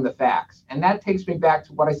divorced from the facts. And that takes me back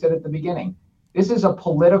to what I said at the beginning. This is a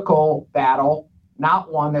political battle,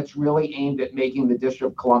 not one that's really aimed at making the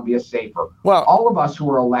District of Columbia safer. Well, all of us who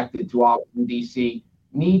are elected to office in D.C.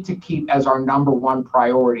 need to keep as our number one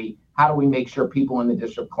priority, how do we make sure people in the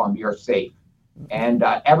District of Columbia are safe? And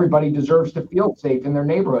everybody deserves to feel safe in their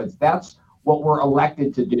neighborhoods. That's what we're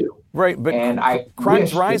elected to do. Right, but and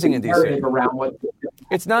crime's rising in D.C. Around what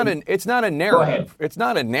it's not a narrative. It's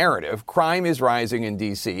not a narrative. Crime is rising in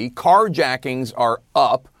D.C. Carjackings are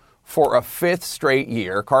up for a fifth straight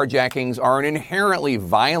year. Carjackings are an inherently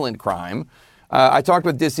violent crime. I talked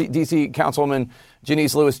with D.C. Councilwoman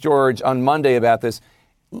Janice Lewis-George on Monday about this.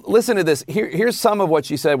 Listen to this. Here's some of what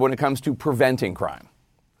she said when it comes to preventing crime.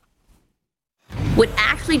 What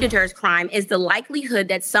actually deters crime is the likelihood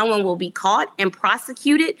that someone will be caught and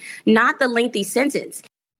prosecuted, not the lengthy sentence.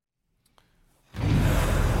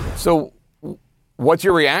 So what's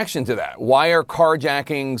your reaction to that? Why are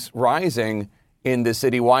carjackings rising in this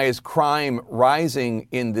city? Why is crime rising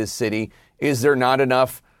in this city? Is there not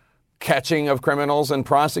enough catching of criminals and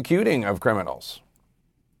prosecuting of criminals?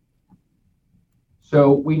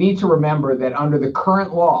 So we need to remember that under the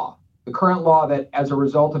current law, the current law that, as a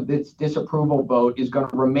result of this disapproval vote, is going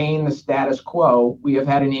to remain the status quo, we have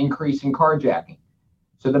had an increase in carjacking.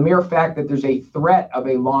 So the mere fact that there's a threat of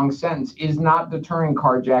a long sentence is not deterring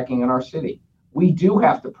carjacking in our city. We do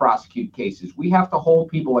have to prosecute cases. We have to hold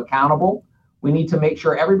people accountable. We need to make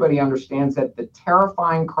sure everybody understands that the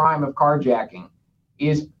terrifying crime of carjacking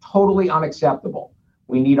is totally unacceptable.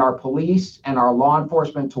 We need our police and our law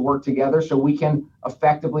enforcement to work together so we can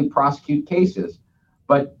effectively prosecute cases.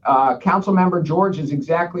 But Councilmember George is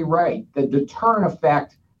exactly right. The deterrent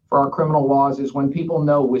effect for our criminal laws is when people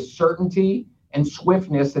know with certainty and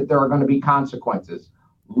swiftness that there are going to be consequences.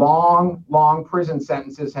 Long prison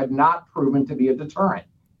sentences have not proven to be a deterrent.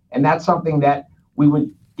 And that's something that we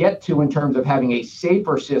would get to in terms of having a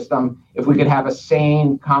safer system if we could have a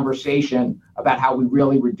sane conversation about how we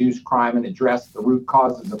really reduce crime and address the root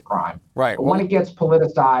causes of crime. Right. But when it gets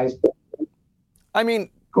politicized, I mean,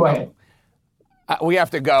 go ahead. We have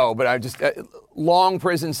to go, but I just long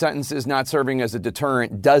prison sentences not serving as a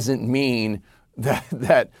deterrent doesn't mean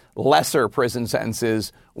that lesser prison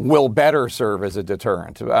sentences will better serve as a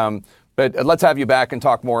deterrent. But let's have you back and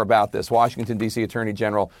talk more about this. Washington, D.C. Attorney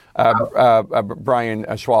General Brian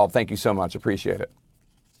Schwalb, thank you so much. Appreciate it.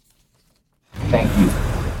 Thank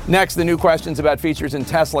you. Next, the new questions about features in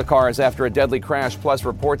Tesla cars after a deadly crash, plus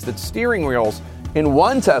reports that steering wheels in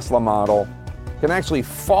one Tesla model can actually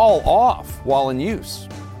fall off while in use.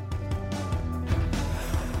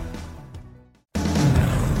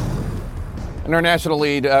 In our national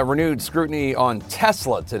lead, renewed scrutiny on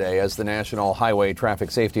Tesla today as the National Highway Traffic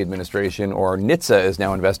Safety Administration, or NHTSA, is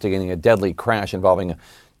now investigating a deadly crash involving a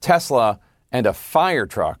Tesla and a fire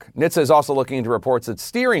truck. NHTSA is also looking into reports that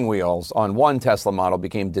steering wheels on one Tesla model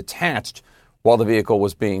became detached while the vehicle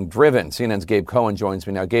was being driven. CNN's Gabe Cohen joins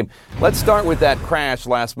me now. Gabe, let's start with that crash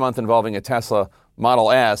last month involving a Tesla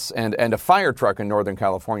Model S and a fire truck in Northern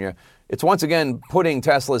California. It's once again putting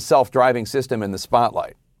Tesla's self-driving system in the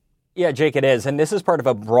spotlight. Yeah, Jake, it is. And this is part of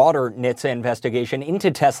a broader NHTSA investigation into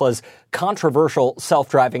Tesla's controversial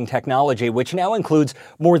self-driving technology, which now includes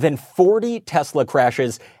more than 40 Tesla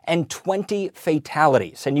crashes and 20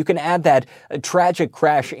 fatalities. And you can add that tragic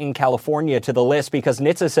crash in California to the list because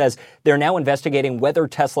NHTSA says they're now investigating whether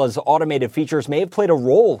Tesla's automated features may have played a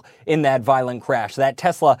role in that violent crash. That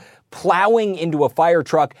Tesla plowing into a fire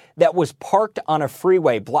truck that was parked on a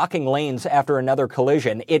freeway, blocking lanes after another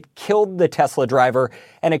collision. It killed the Tesla driver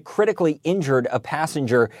and it critically injured a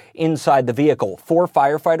passenger inside the vehicle. 4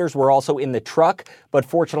 firefighters were also in the truck, but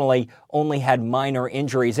fortunately only had minor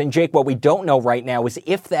injuries. And Jake, what we don't know right now is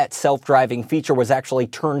if that self-driving feature was actually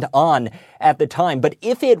turned on at the time. But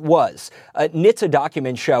if it was, NHTSA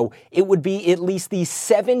documents show it would be at least the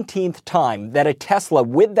 17th time that a Tesla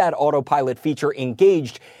with that autopilot feature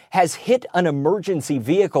engaged has hit an emergency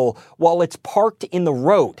vehicle while it's parked in the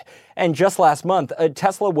road. And just last month,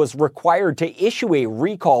 Tesla was required to issue a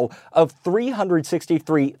recall of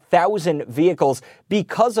 363,000 vehicles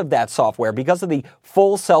because of that software, because of the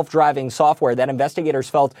full self-driving software that investigators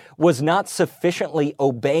felt was not sufficiently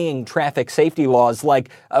obeying traffic safety laws, like,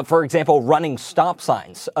 for example, running stop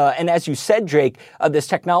signs. And as you said, Jake, this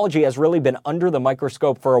technology has really been under the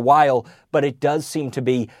microscope for a while, but it does seem to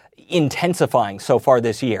be intensifying so far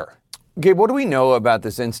this year. Gabe, what do we know about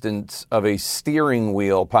this instance of a steering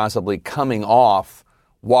wheel possibly coming off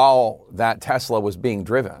while that Tesla was being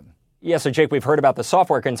driven? Yeah, so Jake, we've heard about the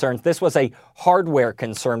software concerns. This was a hardware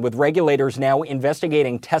concern, with regulators now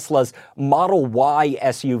investigating Tesla's Model Y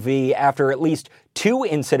SUV after at least 2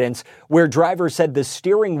 incidents where drivers said the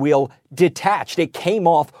steering wheel detached. It came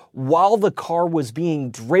off while the car was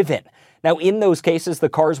being driven. Now, in those cases, the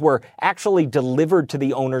cars were actually delivered to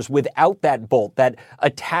the owners without that bolt that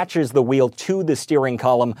attaches the wheel to the steering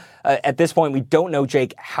column. At this point, we don't know,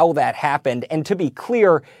 Jake, how that happened. And to be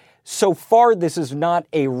clear, so far, this is not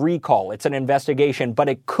a recall. It's an investigation, but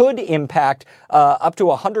it could impact up to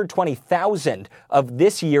 120,000 of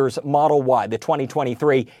this year's Model Y, the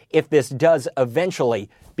 2023, if this does eventually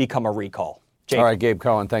become a recall. Jake. All right, Gabe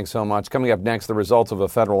Cohen, thanks so much. Coming up next, the results of a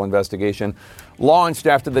federal investigation launched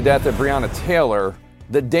after the death of Breonna Taylor.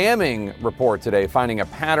 The damning report today finding a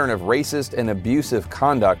pattern of racist and abusive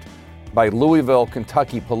conduct by Louisville,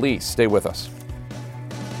 Kentucky police. Stay with us.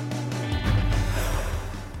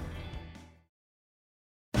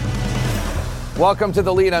 Welcome to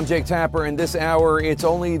The Lead. I'm Jake Tapper. In this hour, it's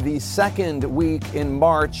only the second week in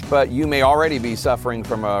March, but you may already be suffering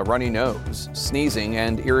from a runny nose, sneezing,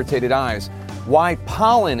 and irritated eyes. Why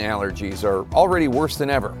pollen allergies are already worse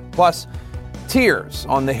than ever. Plus, tears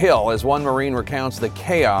on the Hill as one Marine recounts the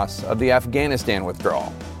chaos of the Afghanistan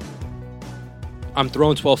withdrawal. I'm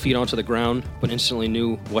thrown 12 feet onto the ground, but instantly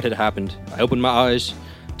knew what had happened. I opened my eyes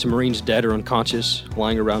to Marines dead or unconscious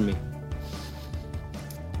lying around me.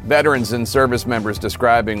 Veterans and service members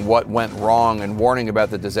describing what went wrong and warning about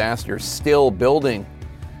the disaster still building.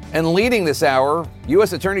 And leading this hour,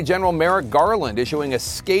 U.S. Attorney General Merrick Garland issuing a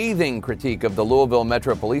scathing critique of the Louisville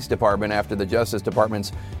Metro Police Department after the Justice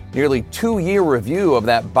Department's nearly 2-year review of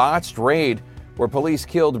that botched raid where police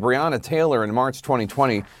killed Breonna Taylor in March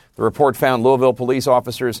 2020. The report found Louisville police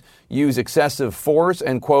officers use excessive force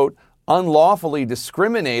and, quote, unlawfully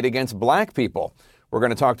discriminate against black people. We're going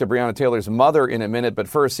to talk to Breonna Taylor's mother in a minute, but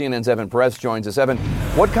first, CNN's Evan Perez joins us. Evan,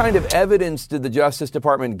 what kind of evidence did the Justice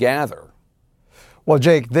Department gather? Well,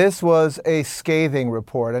 Jake, this was a scathing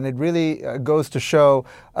report, and it really goes to show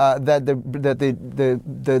that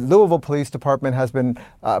the Louisville Police Department has been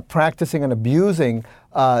practicing and abusing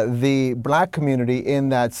the black community in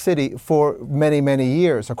that city for many, many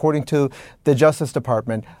years. According to the Justice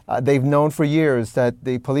Department, they've known for years that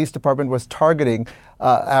the police department was targeting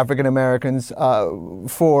African Americans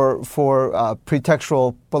for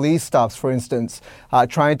pretextual police stops, for instance,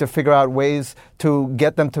 trying to figure out ways to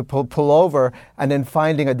get them to pull over, and then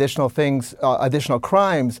finding additional things, additional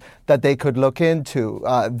crimes that they could look into.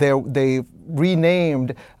 They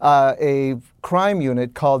renamed a crime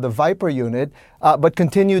unit called the Viper Unit, but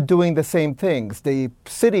continued doing the same things. The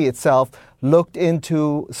city itself looked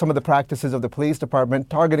into some of the practices of the police department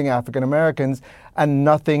targeting African Americans, and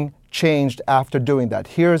nothing changed after doing that.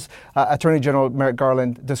 Here's Attorney General Merrick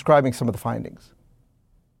Garland describing some of the findings.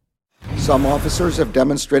 Some officers have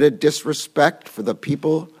demonstrated disrespect for the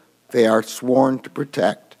people they are sworn to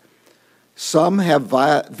protect. Some have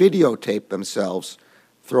videotaped themselves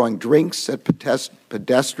throwing drinks at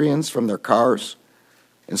pedestrians from their cars,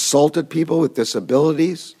 insulted people with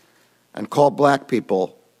disabilities, and called black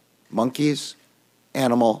people monkeys,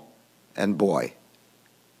 animal, and boy.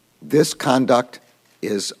 This conduct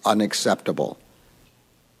is unacceptable.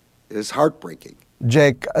 It is heartbreaking.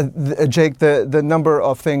 Jake, the number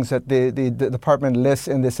of things that the department lists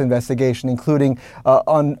in this investigation, including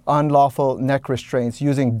unlawful neck restraints,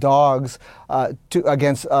 using dogs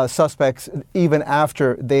against suspects even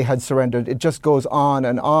after they had surrendered. It just goes on.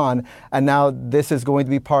 And now this is going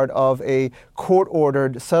to be part of a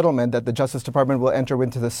court-ordered settlement that the Justice Department will enter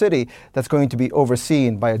into the city that's going to be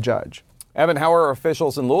overseen by a judge. Evan, how are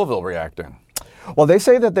officials in Louisville reacting? Well, they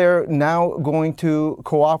say that they're now going to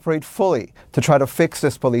cooperate fully to try to fix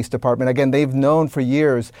this police department. Again, they've known for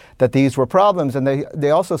years that these were problems, and they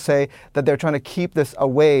also say that they're trying to keep this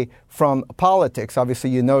away from politics. Obviously,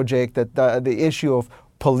 you know, Jake, that the issue of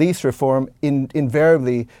police reform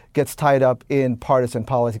invariably gets tied up in partisan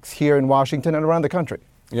politics here in Washington and around the country.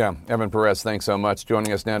 Yeah, Evan Perez, thanks so much.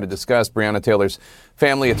 Joining us now to discuss Breonna Taylor's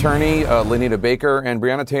family attorney, Lenita Baker, and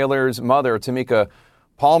Breonna Taylor's mother, Tamika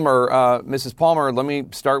Palmer. Mrs. Palmer, let me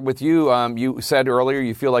start with you. You said earlier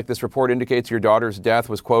you feel like this report indicates your daughter's death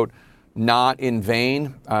was, quote, not in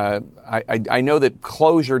vain. I know that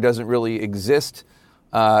closure doesn't really exist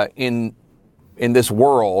in this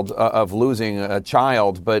world of losing a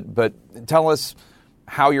child, but tell us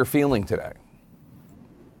how you're feeling today.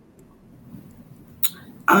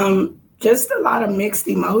 Just a lot of mixed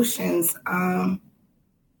emotions. I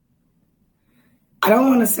don't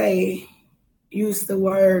want to use the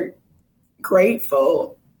word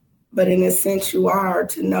grateful, but in a sense you are,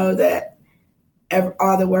 to know that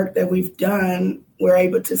all the work that we've done, we're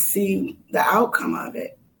able to see the outcome of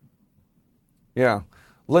it. Yeah.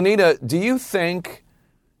 Lenita, do you think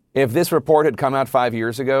if this report had come out 5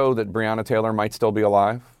 years ago that Breonna Taylor might still be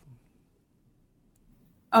alive?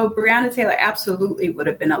 Oh, Breonna Taylor absolutely would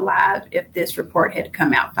have been alive if this report had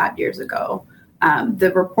come out 5 years ago.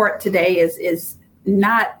 The report today is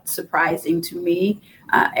not surprising to me.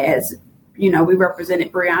 As you know, we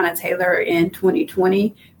represented Breonna Taylor in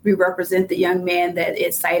 2020. We represent the young man that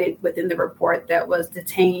is cited within the report that was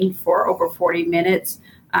detained for over 40 minutes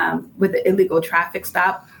with an illegal traffic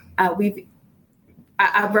stop.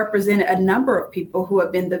 I've represented a number of people who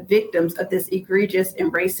have been the victims of this egregious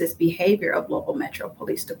and racist behavior of Louisville Metro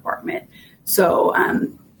Police Department. So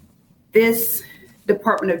this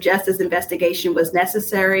Department of Justice investigation was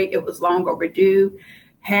necessary. It was long overdue.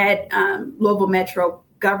 Had Louisville Metro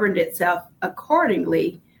governed itself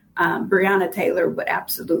accordingly, Breonna Taylor would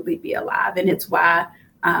absolutely be alive. And it's why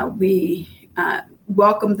we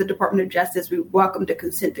welcome the Department of Justice. We welcome the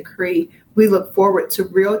consent decree. We look forward to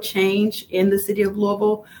real change in the city of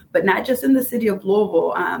Louisville, but not just in the city of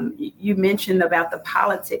Louisville. You mentioned about the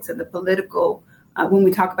politics and the political, when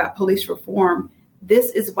we talk about police reform.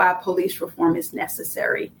 This is why police reform is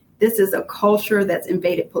necessary. This is a culture that's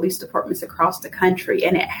invaded police departments across the country,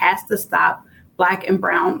 and it has to stop. Black and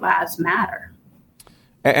brown lives matter.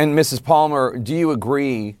 And Mrs. Palmer, do you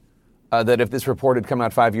agree that if this report had come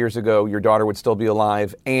out 5 years ago, your daughter would still be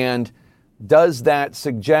alive? And does that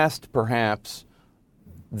suggest, perhaps,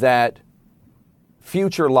 that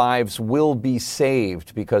future lives will be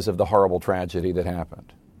saved because of the horrible tragedy that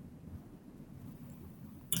happened?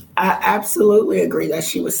 I absolutely agree that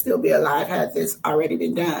she would still be alive had this already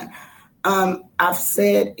been done. I've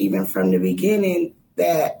said even from the beginning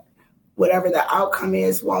that whatever the outcome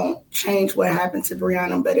is won't change what happened to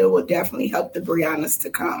Breonna, but it will definitely help the Breonnas to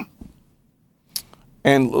come.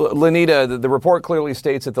 And Lenita, the report clearly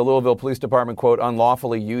states that the Louisville Police Department, quote,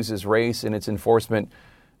 unlawfully uses race in its enforcement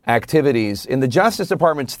activities. In the Justice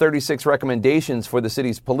Department's 36 recommendations for the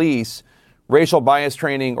city's police, racial bias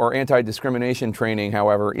training or anti-discrimination training,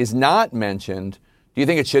 however, is not mentioned. Do you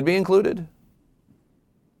think it should be included?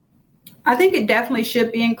 I think it definitely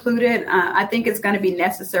should be included. I think it's going to be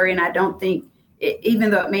necessary, and I don't think, even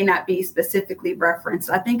though it may not be specifically referenced,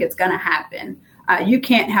 I think it's going to happen. You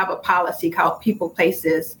can't have a policy called people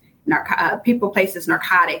places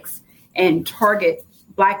narcotics and target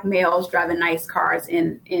Black males driving nice cars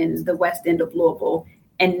in the West End of Louisville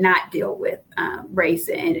and not deal with race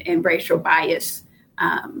and racial bias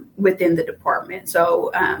within the department.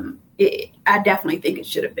 So I definitely think it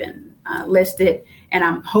should have been listed, and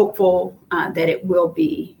I'm hopeful that it will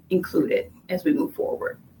be included as we move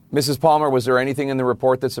forward. Mrs. Palmer, was there anything in the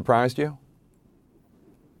report that surprised you?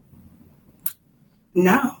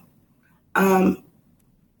 No.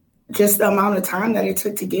 Just the amount of time that it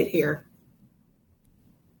took to get here.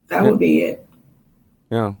 That would be it.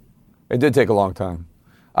 Yeah, it did take a long time.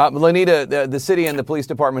 Lenita, the city and the police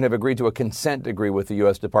department have agreed to a consent decree with the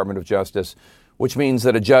U.S. Department of Justice, which means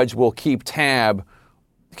that a judge will keep tabs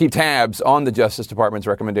on the Justice Department's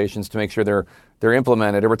recommendations to make sure they're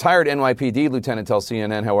implemented. A retired NYPD lieutenant tells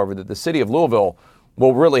CNN, however, that the city of Louisville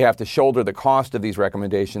will really have to shoulder the cost of these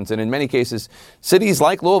recommendations. And in many cases, cities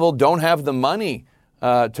like Louisville don't have the money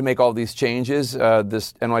to make all these changes.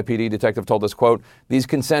 This NYPD detective told us, quote, these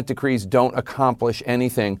consent decrees don't accomplish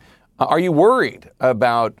anything. Are you worried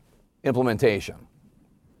about implementation?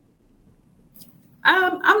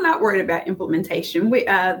 I'm not worried about implementation.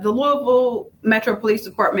 The Louisville Metro Police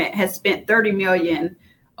Department has spent $30 million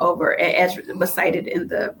over, as was cited in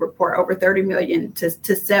the report, over $30 million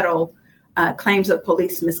to settle claims of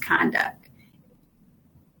police misconduct.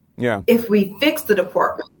 Yeah. If we fix the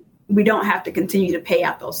department, we don't have to continue to pay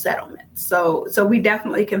out those settlements. So we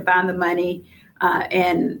definitely can find the money,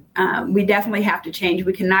 and we definitely have to change.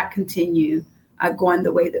 We cannot continue going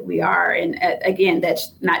the way that we are. And again,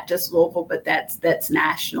 that's not just Louisville, but that's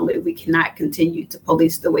nationally. We cannot continue to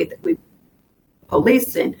police the way that we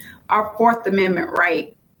police. And our Fourth Amendment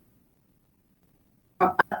right,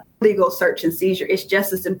 legal search and seizure, is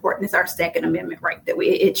just as important as our Second Amendment right.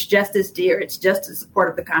 It's just as dear. It's just as support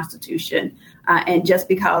of the Constitution. And just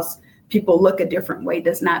because people look a different way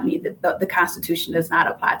does not mean that the Constitution does not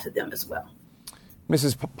apply to them as well.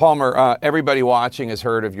 Mrs. Palmer, everybody watching has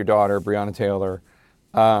heard of your daughter, Breonna Taylor.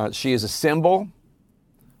 She is a symbol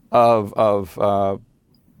of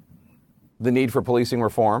the need for policing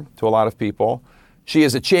reform to a lot of people. She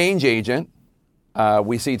is a change agent,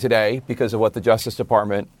 we see today, because of what the Justice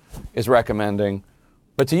Department is recommending.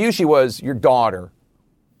 But to you, she was your daughter.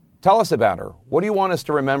 Tell us about her. What do you want us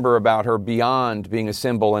to remember about her beyond being a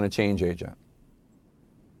symbol and a change agent?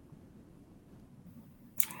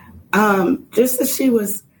 Just that she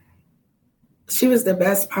was the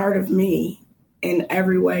best part of me in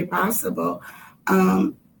every way possible.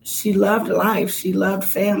 She loved life. She loved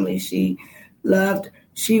family. She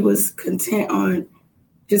was content on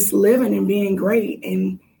just living and being great.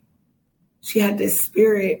 And she had this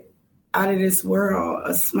spirit out of this world,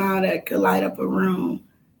 a smile that could light up a room.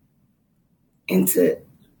 Into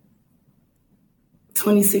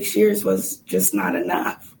 26 years was just not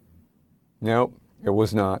enough. Nope, it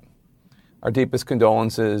was not. Our deepest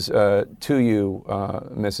condolences to you,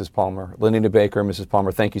 Mrs. Palmer. Lenita Baker, Mrs.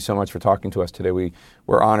 Palmer, thank you so much for talking to us today.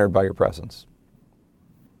 We're honored by your presence.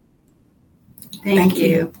 Thank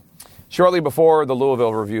you. Shortly before the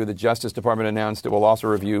Louisville review, the Justice Department announced it will also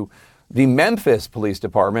review the Memphis Police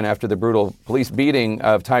Department after the brutal police beating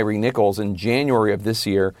of Tyre Nichols in January of this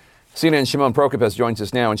year. CNN's Shimon Prokopes joins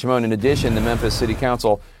us now. And Shimon, in addition, the Memphis City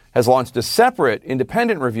Council has launched a separate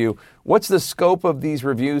independent review. What's the scope of these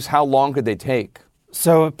reviews? How long could they take?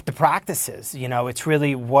 So the practices, it's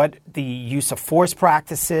really what the use of force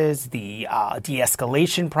practices, the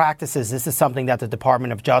de-escalation practices. This is something that the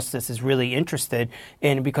Department of Justice is really interested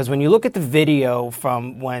in, because when you look at the video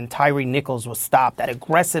from when Tyre Nichols was stopped, that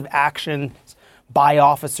aggressive action by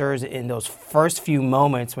officers in those first few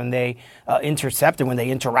moments when they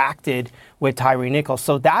interacted with Tyre Nichols.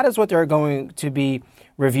 So that is what they're going to be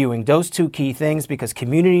reviewing, those two key things, because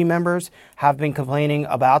community members have been complaining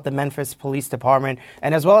about the Memphis Police Department,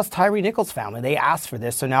 and as well as Tyre Nichols' family. They asked for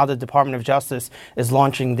this, so now the Department of Justice is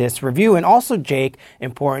launching this review. And also, Jake,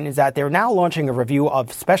 important is that they're now launching a review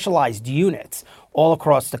of specialized units all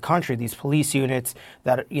across the country, these police units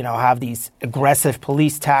that, have these aggressive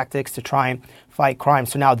police tactics to try and fight crime.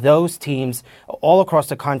 So now those teams all across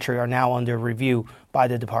the country are now under review by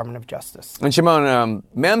the Department of Justice. And Shimon,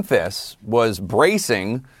 Memphis was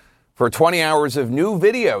bracing for 20 hours of new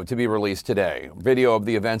video to be released today, video of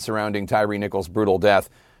the events surrounding Tyre Nichols' brutal death.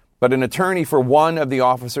 But an attorney for one of the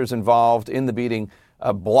officers involved in the beating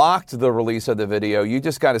blocked the release of the video. You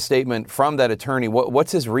just got a statement from that attorney.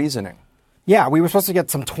 What's his reasoning? Yeah, we were supposed to get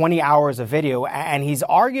some 20 hours of video, and he's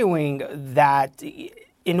arguing that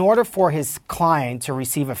in order for his client to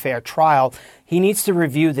receive a fair trial, he needs to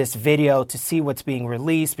review this video to see what's being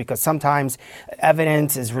released, because sometimes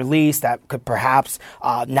evidence is released that could perhaps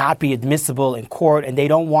not be admissible in court, and they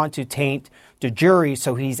don't want to taint the jury.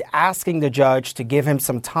 So he's asking the judge to give him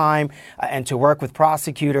some time and to work with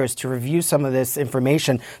prosecutors to review some of this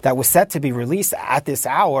information that was set to be released at this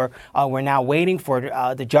hour. We're now waiting for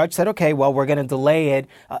the judge said, okay, well, we're going to delay it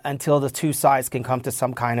until the two sides can come to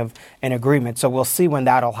some kind of an agreement. So we'll see when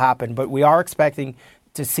that'll happen. But we are expecting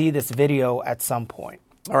to see this video at some point.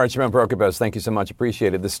 All right, Shimon Prokopez, thank you so much.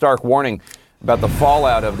 Appreciate it. The stark warning about the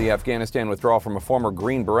fallout of the Afghanistan withdrawal from a former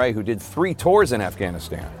Green Beret who did 3 tours in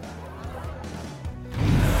Afghanistan.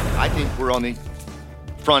 I think we're on the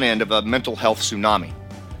front end of a mental health tsunami,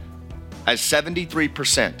 as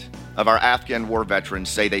 73% of our Afghan war veterans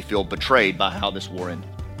say they feel betrayed by how this war ended.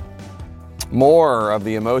 More of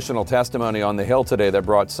the emotional testimony on the Hill today that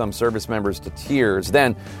brought some service members to tears.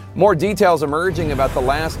 Then, more details emerging about the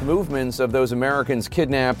last movements of those Americans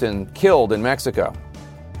kidnapped and killed in Mexico.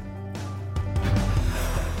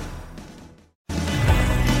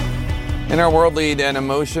 In our world lead, an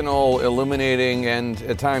emotional, illuminating, and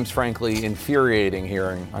at times, frankly, infuriating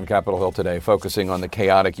hearing on Capitol Hill today, focusing on the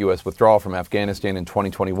chaotic U.S. withdrawal from Afghanistan in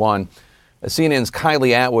 2021. CNN's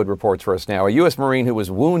Kylie Atwood reports for us now. A U.S. Marine who was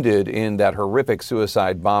wounded in that horrific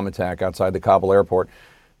suicide bomb attack outside the Kabul airport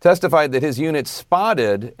testified that his unit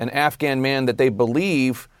spotted an Afghan man that they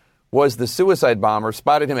believe was the suicide bomber,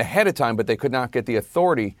 spotted him ahead of time, but they could not get the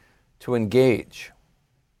authority to engage.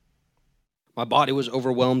 My body was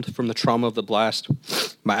overwhelmed from the trauma of the blast.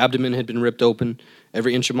 My abdomen had been ripped open.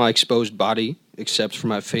 Every inch of my exposed body, except for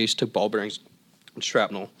my face, took ball bearings and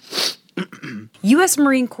shrapnel. U.S.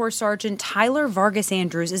 Marine Corps Sergeant Tyler Vargas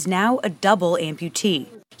Andrews is now a double amputee.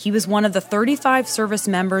 He was one of the 35 service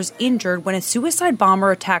members injured when a suicide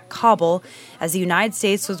bomber attacked Kabul as the United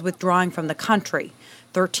States was withdrawing from the country.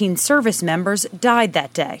 13 service members died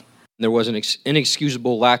that day. There was an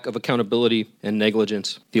inexcusable lack of accountability and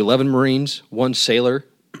negligence. The 11 Marines, 1 sailor,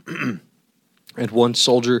 and 1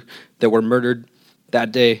 soldier that were murdered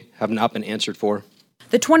that day have not been answered for.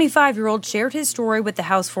 The 25-year-old shared his story with the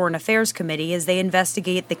House Foreign Affairs Committee as they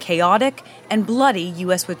investigate the chaotic and bloody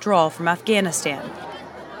U.S. withdrawal from Afghanistan.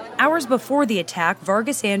 Hours before the attack,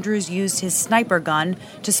 Vargas Andrews used his sniper gun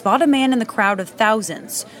to spot a man in the crowd of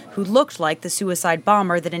thousands who looked like the suicide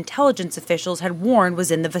bomber that intelligence officials had warned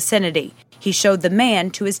was in the vicinity. He showed the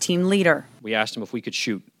man to his team leader. We asked him if we could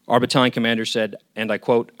shoot. Our battalion commander said, and I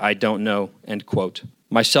quote, "I don't know," end quote.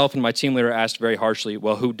 Myself and my team leader asked very harshly,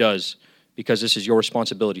 "Well, who does? Because this is your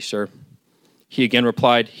responsibility, sir." He again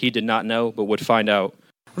replied he did not know, but would find out.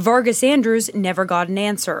 Vargas Andrews never got an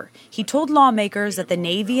answer. He told lawmakers that the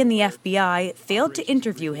Navy and the FBI failed to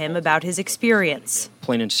interview him about his experience.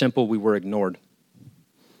 Plain and simple, we were ignored.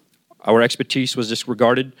 Our expertise was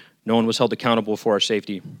disregarded. No one was held accountable for our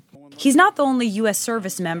safety. He's not the only U.S.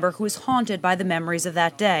 service member who is haunted by the memories of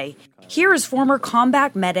that day. Here is former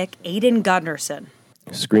combat medic Aidan Gunderson.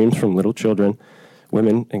 Screams from little children,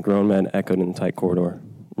 women, and grown men echoed in the tight corridor.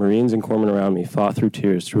 Marines and corpsmen around me fought through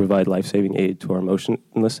tears to provide life-saving aid to our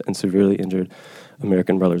motionless and severely injured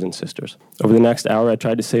American brothers and sisters. Over the next hour, I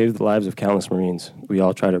tried to save the lives of countless Marines. We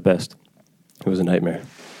all tried our best. It was a nightmare.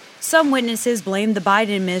 Some witnesses blamed the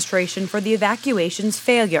Biden administration for the evacuation's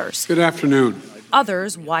failures. Good afternoon.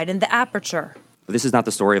 Others widened the aperture. This is not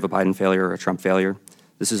the story of a Biden failure or a Trump failure.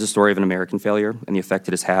 This is a story of an American failure and the effect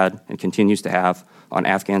it has had and continues to have on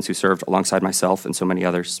Afghans who served alongside myself and so many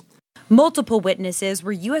others. Multiple witnesses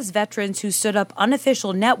were U.S. veterans who stood up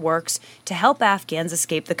unofficial networks to help Afghans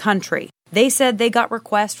escape the country. They said they got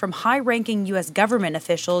requests from high-ranking U.S. government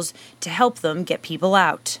officials to help them get people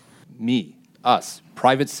out. Me, us,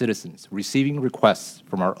 private citizens, receiving requests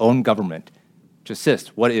from our own government to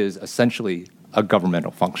assist what is essentially a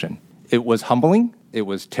governmental function. It was humbling, it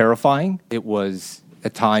was terrifying, it was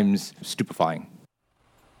at times stupefying.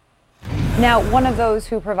 Now, one of those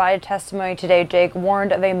who provided testimony today, Jake,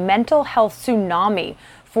 warned of a mental health tsunami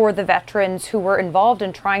for the veterans who were involved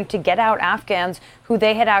in trying to get out Afghans who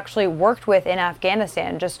they had actually worked with in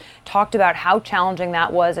Afghanistan. Just talked about how challenging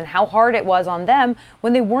that was and how hard it was on them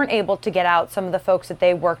when they weren't able to get out some of the folks that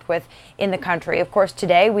they worked with in the country. Of course,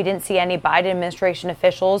 today we didn't see any Biden administration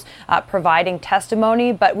officials providing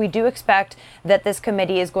testimony, but we do expect that this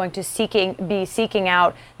committee is going to be seeking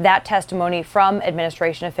out that testimony from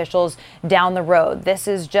administration officials down the road. This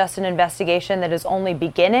is just an investigation that is only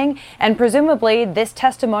beginning, and presumably this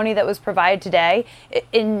testimony that was provided today,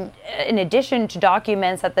 in addition to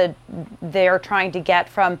documents that they're trying to get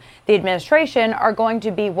from the administration, are going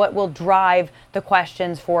to be what will drive the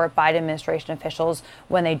questions for Biden administration officials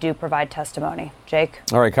when they do provide testimony. Jake?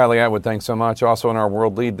 All right, Kylie Atwood, thanks so much. Also in our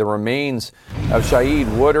world lead, the remains of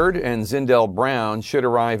Shaeed Woodard and Zindell Brown should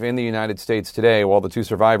arrive in the United States today, while the two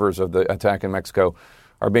survivors of the attack in Mexico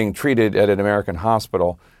are being treated at an American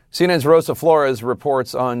hospital. CNN's Rosa Flores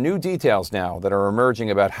reports on new details now that are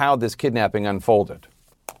emerging about how this kidnapping unfolded.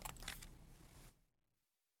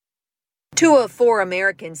 2 of 4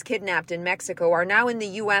 Americans kidnapped in Mexico are now in the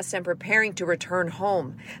U.S. and preparing to return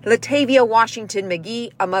home. Latavia Washington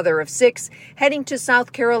McGee, a mother of 6, heading to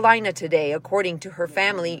South Carolina today, according to her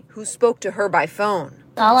family, who spoke to her by phone.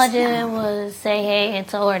 All I did was say hey and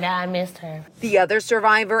told her that I missed her. The other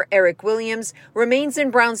survivor, Eric Williams, remains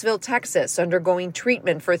in Brownsville, Texas, undergoing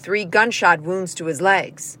treatment for 3 gunshot wounds to his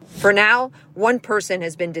legs. For now, 1 person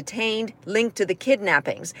has been detained linked to the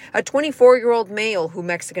kidnappings, a 24-year-old male who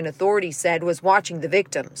Mexican authorities said was watching the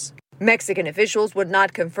victims. Mexican officials would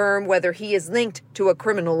not confirm whether he is linked to a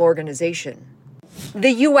criminal organization.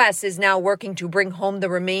 The U.S. is now working to bring home the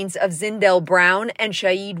remains of Zindell Brown and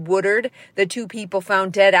Shaeed Woodard, the 2 people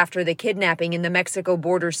found dead after the kidnapping in the Mexico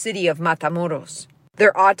border city of Matamoros.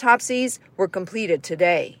 Their autopsies were completed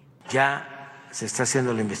today. Ya se está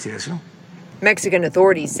haciendo la investigación. Mexican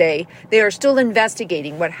authorities say they are still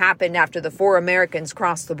investigating what happened after the 4 Americans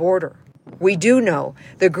crossed the border. We do know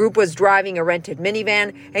the group was driving a rented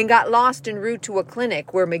minivan and got lost en route to a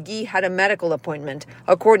clinic where McGee had a medical appointment,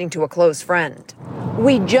 according to a close friend.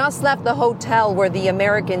 We just left the hotel where the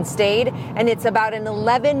Americans stayed, and it's about an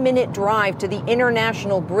 11-minute drive to the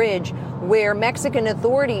International Bridge, where Mexican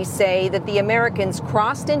authorities say that the Americans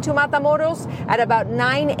crossed into Matamoros at about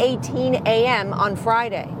 9:18 a.m. on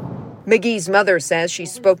Friday. McGee's mother says she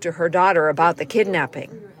spoke to her daughter about the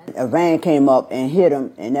kidnapping. A van came up and hit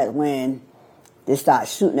them, and that's when they started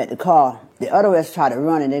shooting at the car. The other ones tried to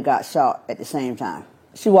run, and they got shot at the same time.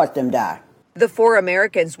 She watched them die. The 4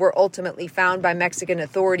 Americans were ultimately found by Mexican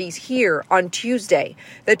authorities here on Tuesday.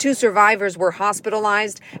 The 2 survivors were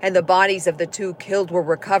hospitalized, and the bodies of the 2 killed were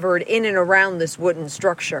recovered in and around this wooden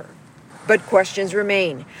structure. But questions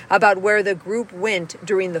remain about where the group went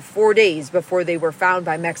during the 4 days before they were found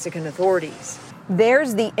by Mexican authorities.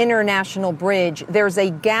 There's the International Bridge. There's a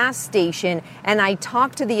gas station, and I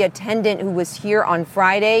talked to the attendant who was here on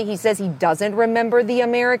Friday. He says he doesn't remember the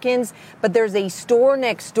Americans, but there's a store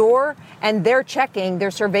next door, and they're checking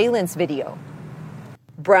their surveillance video.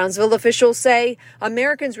 Brownsville officials say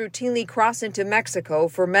Americans routinely cross into Mexico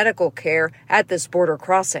for medical care at this border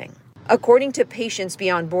crossing. According to Patients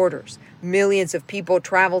Beyond Borders, millions of people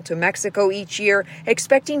travel to Mexico each year,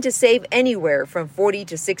 expecting to save anywhere from 40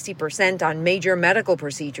 to 60% on major medical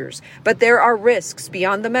procedures. But there are risks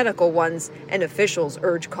beyond the medical ones, and officials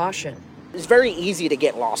urge caution. It's very easy to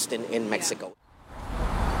get lost in Mexico.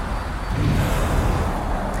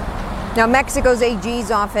 Now, Mexico's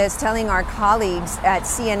AG's office telling our colleagues at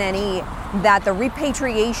CNN that the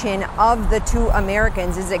repatriation of the 2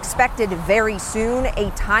 Americans is expected very soon.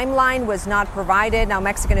 A timeline was not provided. Now,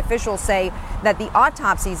 Mexican officials say that the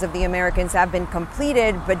autopsies of the Americans have been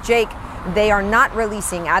completed, but Jake, they are not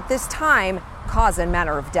releasing at this time cause and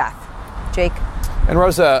manner of death. Jake? And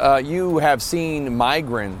Rosa, you have seen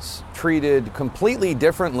migrants treated completely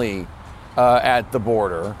differently at the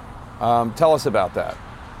border. Tell us about that.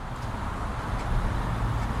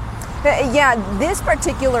 Yeah, this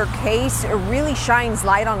particular case really shines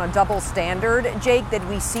light on a double standard, Jake, that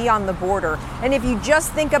we see on the border. And if you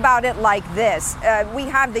just think about it like this, we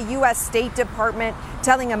have the U.S. State Department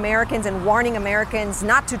telling Americans and warning Americans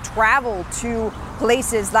not to travel to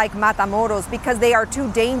places like Matamoros because they are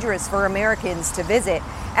too dangerous for Americans to visit.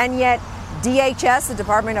 And yet DHS, the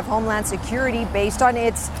Department of Homeland Security, based on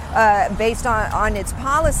its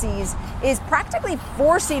policies, is practically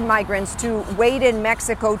forcing migrants to wait in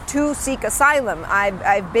Mexico to seek asylum.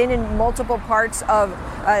 I've been in multiple parts of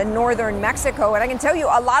northern Mexico, and I can tell you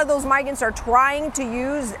a lot of those migrants are trying to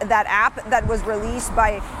use that app that was released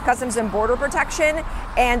by Customs and Border Protection,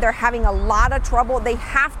 and they're having a lot of trouble. They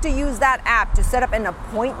have to use that app to set up an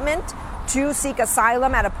appointment to seek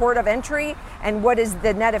asylum at a port of entry. And what is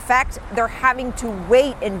the net effect? They're having to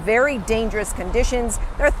wait in very dangerous conditions.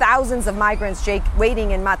 There are thousands of migrants, Jake,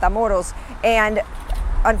 waiting in Matamoros. And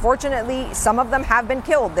unfortunately, some of them have been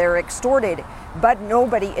killed. They're extorted, but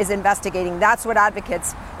nobody is investigating. That's what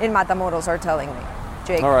advocates in Matamoros are telling me.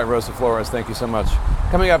 Jake. All right, Rosa Flores, thank you so much.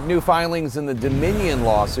 Coming up, new filings in the Dominion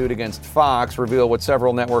lawsuit against Fox reveal what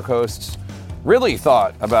several network hosts really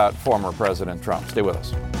thought about former President Trump. Stay with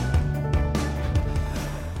us.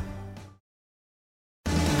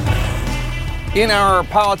 In our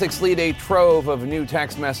politics lead, a trove of new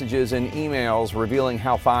text messages and emails revealing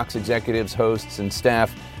how Fox executives, hosts, and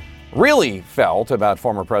staff really felt about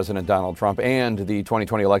former President Donald Trump and the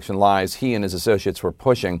 2020 election lies he and his associates were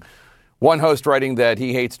pushing. One host writing that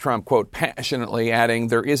he hates Trump, quote, passionately, adding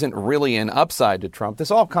there isn't really an upside to Trump. This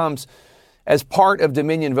all comes as part of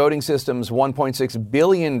Dominion Voting Systems' $1.6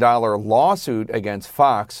 billion lawsuit against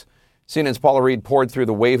Fox. CNN's Paula Reed poured through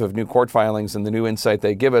the wave of new court filings and the new insight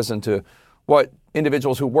they give us into what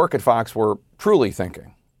individuals who work at Fox were truly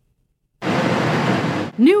thinking.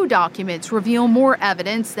 New documents reveal more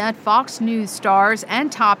evidence that Fox News stars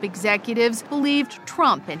and top executives believed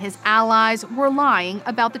Trump and his allies were lying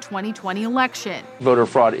about the 2020 election. Voter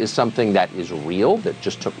fraud is something that is real, that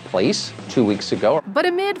just took place 2 weeks ago. But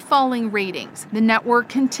amid falling ratings, the network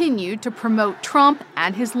continued to promote Trump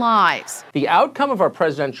and his lies. The outcome of our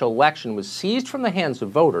presidential election was seized from the hands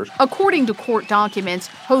of voters. According to court documents,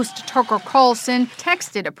 host Tucker Carlson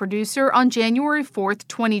texted a producer on January 4th,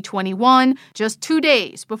 2021, just 2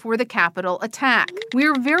 days before the Capitol attack.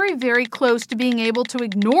 We're very, very close to being able to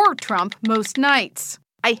ignore Trump most nights.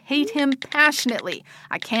 I hate him passionately.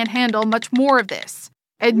 I can't handle much more of this.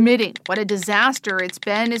 Admitting what a disaster it's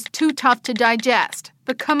been is too tough to digest.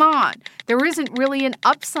 But come on, there isn't really an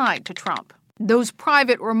upside to Trump. Those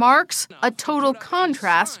private remarks, a total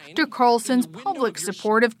contrast to Carlson's public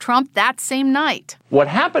support of Trump that same night. What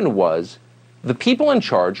happened was the people in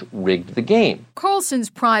charge rigged the game.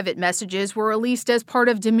 Carlson's private messages were released as part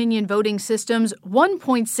of Dominion Voting Systems'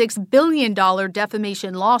 $1.6 billion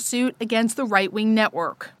defamation lawsuit against the right-wing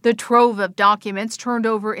network. The trove of documents turned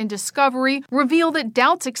over in discovery reveal that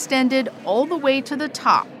doubts extended all the way to the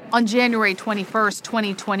top. On January 21st,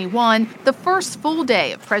 2021, the first full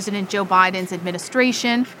day of President Joe Biden's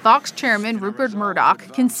administration, Fox chairman Rupert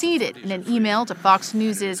Murdoch conceded in an email to Fox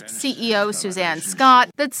News' CEO Suzanne Scott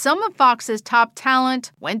that some of Fox's top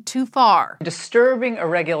talent went too far. Disturbing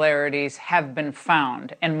irregularities have been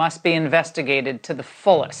found and must be investigated to the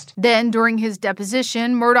fullest. Then, during his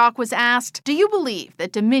deposition, Murdoch was asked, "Do you believe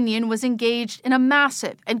that Dominion was engaged in a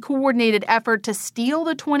massive and coordinated effort to steal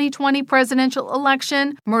the 2020 presidential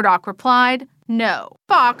election?" Murdoch replied, "No."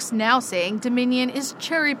 Fox now saying Dominion is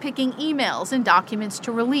cherry-picking emails and documents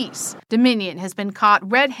to release. Dominion has been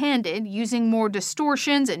caught red-handed using more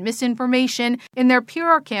distortions and misinformation in their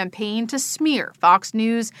PR campaign to smear Fox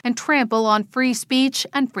News and trample on free speech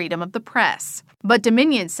and freedom of the press. But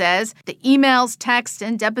Dominion says the emails, texts,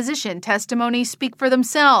 and deposition testimony speak for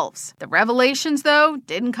themselves. The revelations, though,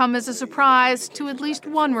 didn't come as a surprise to at least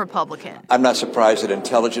one Republican. I'm not surprised that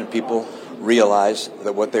intelligent people realized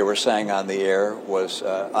that what they were saying on the air was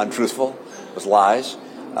untruthful, was lies,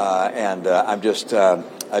 and I'm just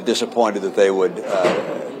disappointed that they would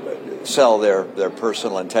sell their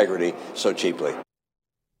personal integrity so cheaply.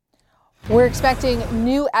 We're expecting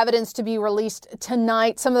new evidence to be released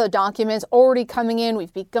tonight. Some of the documents already coming in.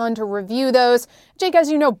 We've begun to review those. Jake,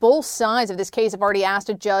 as you know, both sides of this case have already asked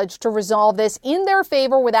a judge to resolve this in their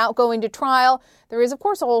favor without going to trial. There is, of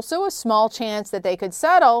course, also a small chance that they could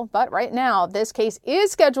settle. But right now, this case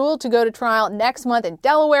is scheduled to go to trial next month in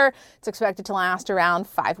Delaware. It's expected to last around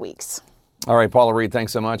 5 weeks. All right, Paula Reed,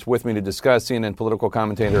 thanks so much. With me to discuss, CNN political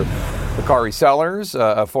commentator Bakari Sellers,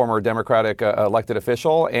 a former Democratic elected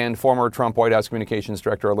official, and former Trump White House Communications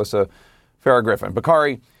Director Alyssa Farah-Griffin.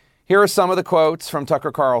 Bakari, here are some of the quotes from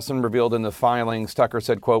Tucker Carlson revealed in the filings. Tucker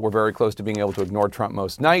said, quote, "We're very close to being able to ignore Trump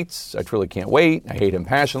most nights. I truly can't wait. I hate him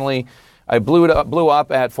passionately. I blew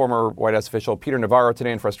up at former White House official Peter Navarro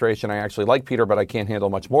today in frustration. I actually like Peter, but I can't handle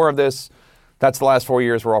much more of this. That's the last 4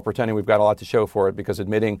 years. We're all pretending we've got a lot to show for it because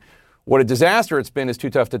admitting what a disaster it's been is too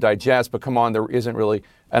tough to digest, but come on, there isn't really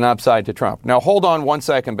an upside to Trump." Now, hold on one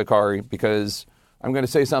second, Bakari, because I'm going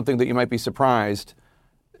to say something that you might be surprised.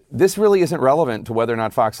 This really isn't relevant to whether or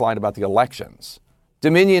not Fox lied about the elections.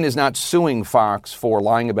 Dominion is not suing Fox for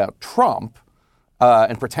lying about Trump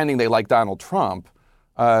and pretending they like Donald Trump.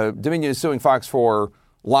 Dominion is suing Fox for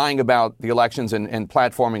lying about the elections and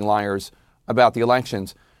platforming liars about the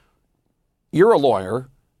elections. You're a lawyer.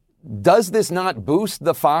 Does this not boost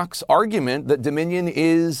the Fox argument that Dominion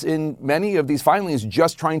is, in many of these filings,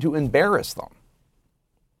 just trying to embarrass them?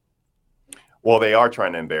 Well, they are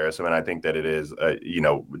trying to embarrass them, and I think that it is,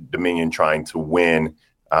 Dominion trying to win,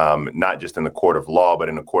 not just in the court of law, but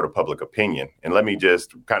in the court of public opinion. And let me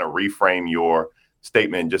just kind of reframe your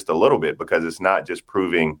statement just a little bit, because it's not just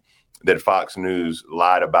proving that Fox News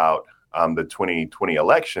lied about the 2020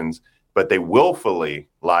 elections, but they willfully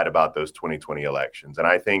lied about those 2020 elections. And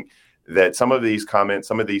I think that some of these comments,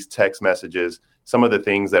 some of these text messages, some of the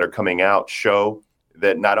things that are coming out show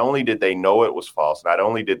that not only did they know it was false, not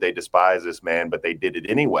only did they despise this man, but they did it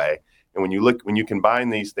anyway. And when you combine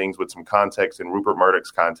these things with some context in Rupert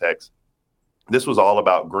Murdoch's context, this was all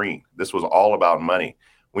about green. This was all about money.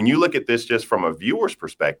 When you look at this just from a viewer's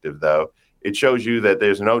perspective, though, it shows you that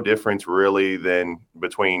there's no difference really than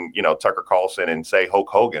between, Tucker Carlson and, say, Hulk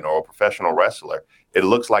Hogan or a professional wrestler. It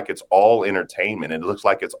looks like it's all entertainment. It looks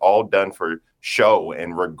like it's all done for show.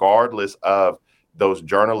 And regardless of those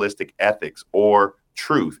journalistic ethics or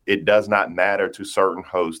truth, it does not matter to certain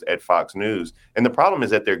hosts at Fox News. And the problem is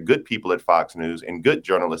that they're good people at Fox News and good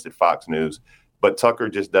journalists at Fox News, but Tucker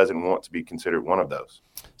just doesn't want to be considered one of those.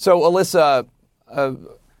 So, Alyssa,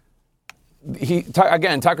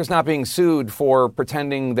 Tucker's not being sued for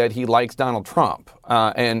pretending that he likes Donald Trump.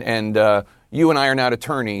 And you and I are not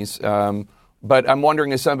attorneys, but I'm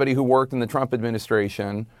wondering, as somebody who worked in the Trump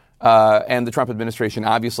administration, and the Trump administration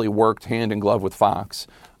obviously worked hand in glove with Fox,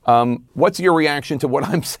 what's your reaction to what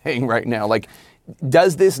I'm saying right now? Like,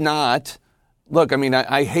 does this not... Look, I mean,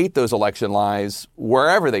 I hate those election lies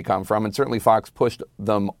wherever they come from, and certainly Fox pushed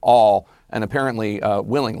them all, and apparently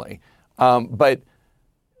willingly. But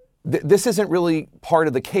this isn't really part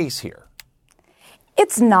of the case here.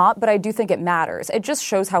 It's not, but I do think it matters. It just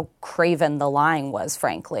shows how craven the lying was,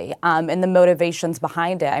 frankly, and the motivations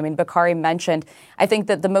behind it. I mean, Bakari mentioned, I think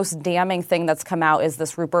that the most damning thing that's come out is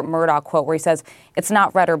this Rupert Murdoch quote where he says, it's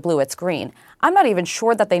not red or blue, it's green. I'm not even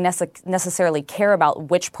sure that they necessarily care about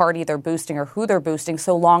which party they're boosting or who they're boosting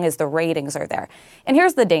so long as the ratings are there. And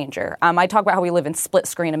here's the danger. I talk about how we live in split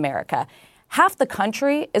screen America. Half the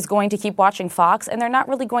country is going to keep watching Fox, and they're not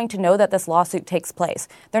really going to know that this lawsuit takes place.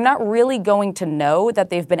 They're not really going to know that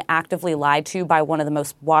they've been actively lied to by one of the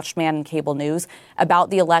most watched man in cable news about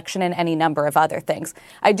the election and any number of other things.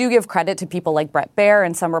 I do give credit to people like Bret Baier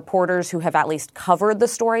and some reporters who have at least covered the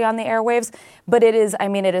story on the airwaves, but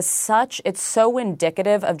it's so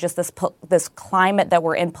indicative of just this climate that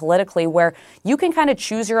we're in politically, where you can kind of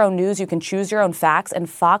choose your own news, you can choose your own facts, and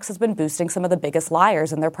Fox has been boosting some of the biggest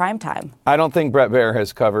liars in their prime time. I don't think Bret Baier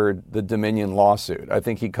has covered the Dominion lawsuit. I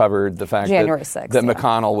think he covered the fact that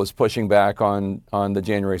McConnell was pushing back on the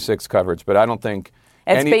January 6th coverage, but I don't think...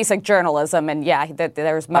 It's basic journalism, and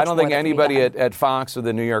there's much more. I don't think anybody at Fox or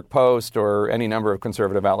the New York Post or any number of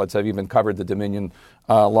conservative outlets have even covered the Dominion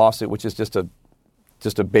lawsuit, which is just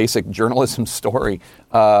a basic journalism story.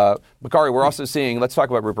 Bakari, we're also seeing, let's talk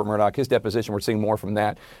about Rupert Murdoch, his deposition, we're seeing more from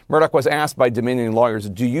that. Murdoch was asked by Dominion lawyers,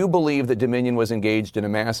 do you believe that Dominion was engaged in a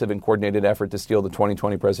massive and coordinated effort to steal the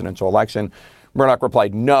 2020 presidential election? Murdoch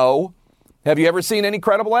replied, no. Have you ever seen any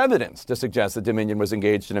credible evidence to suggest that Dominion was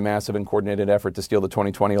engaged in a massive and coordinated effort to steal the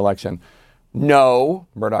 2020 election? No,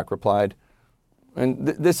 Murdoch replied. And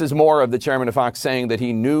this is more of the chairman of Fox saying that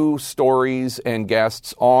he knew stories and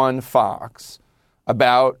guests on Fox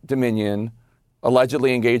about Dominion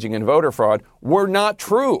allegedly engaging in voter fraud were not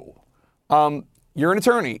true. You're an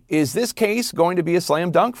attorney. Is this case going to be a slam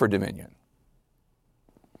dunk for Dominion?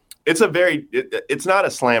 It's not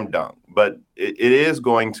a slam dunk, but it is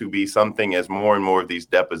going to be something as more and more of these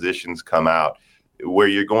depositions come out where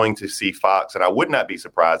you're going to see Fox. And I would not be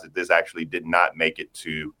surprised if this actually did not make it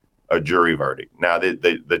to a jury verdict. Now,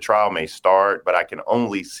 the trial may start, but I can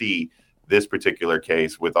only see this particular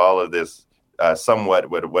case with all of this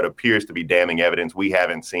somewhat what appears to be damning evidence. We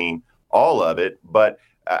haven't seen all of it, but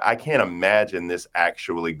I can't imagine this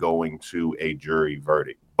actually going to a jury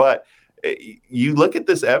verdict. But you look at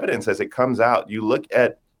this evidence as it comes out, you look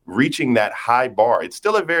at reaching that high bar. It's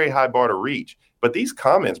still a very high bar to reach. But these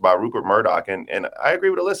comments by Rupert Murdoch, and I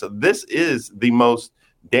agree with Alyssa, this is the most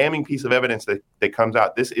damning piece of evidence that comes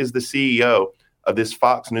out. This is the CEO of this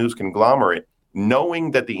Fox News conglomerate,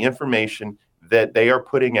 knowing that the information that they are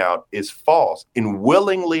putting out is false and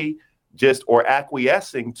willingly or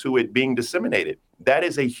acquiescing to it being disseminated. That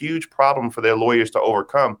is a huge problem for their lawyers to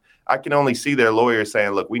overcome. I can only see their lawyers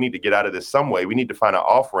saying, look, we need to get out of this some way. We need to find an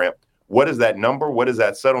off-ramp. What is that number? What does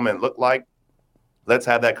that settlement look like? Let's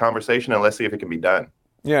have that conversation and let's see if it can be done.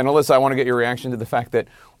 Yeah, and Alyssa, I want to get your reaction to the fact that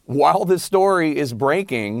while this story is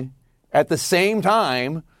breaking, at the same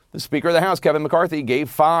time, the Speaker of the House, Kevin McCarthy, gave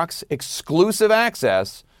Fox exclusive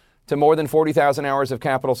access to more than 40,000 hours of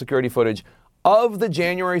Capitol security footage of the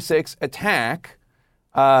January 6th attack.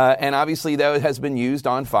 And obviously that has been used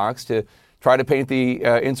on Fox to try to paint the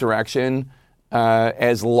insurrection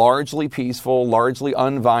as largely peaceful, largely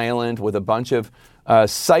unviolent, with a bunch of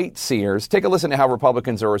sightseers. Take a listen to how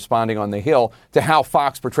Republicans are responding on the Hill to how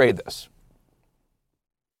Fox portrayed this.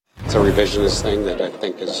 It's a revisionist thing that I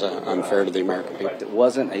think is unfair to the American people. It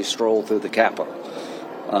wasn't a stroll through the Capitol.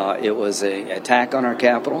 It was an attack on our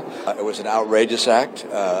Capitol. It was an outrageous act.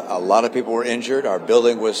 A lot of people were injured. Our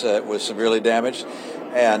building was severely damaged.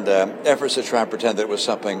 And efforts to try and pretend that it was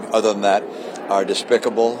something other than that are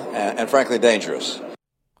despicable and frankly dangerous.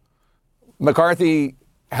 McCarthy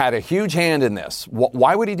had a huge hand in this.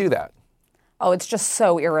 Why would he do that? Oh, it's just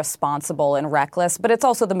so irresponsible and reckless, but it's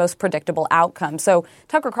also the most predictable outcome. So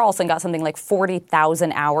Tucker Carlson got something like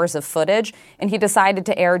 40,000 hours of footage, and he decided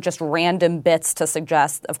to air just random bits to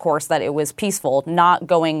suggest, of course, that it was peaceful, not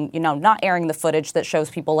airing the footage that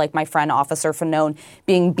shows people like my friend Officer Fanone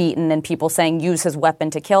being beaten and people saying use his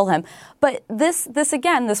weapon to kill him. But this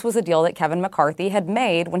was a deal that Kevin McCarthy had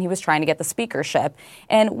made when he was trying to get the speakership.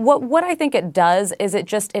 And what I think it does is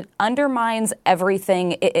it undermines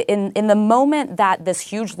everything in the moment that this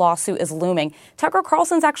huge lawsuit is looming. Tucker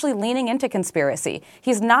Carlson's actually leaning into conspiracy.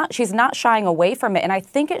 She's not shying away from it. And I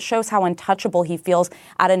think it shows how untouchable he feels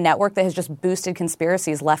at a network that has just boosted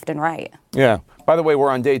conspiracies left and right. Yeah. By the way, we're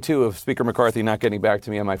on day 2 of Speaker McCarthy not getting back to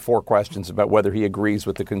me on my 4 questions about whether he agrees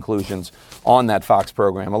with the conclusions on that Fox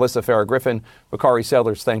program. Alyssa Farah-Griffin, Bakari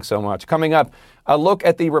Sellers, thanks so much. Coming up, a look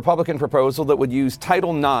at the Republican proposal that would use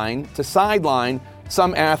Title IX to sideline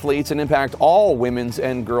some athletes and impact all women's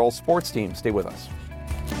and girls' sports teams. Stay with us.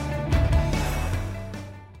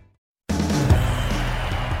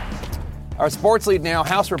 Our sports lead now.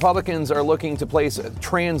 House Republicans are looking to place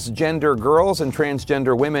transgender girls and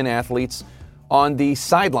transgender women athletes on the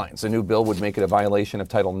sidelines. A new bill would make it a violation of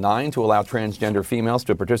Title IX to allow transgender females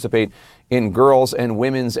to participate in girls' and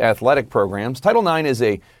women's athletic programs. Title IX is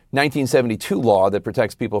a 1972 law that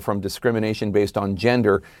protects people from discrimination based on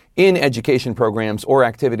gender in education programs or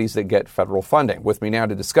activities that get federal funding. With me now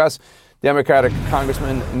to discuss, Democratic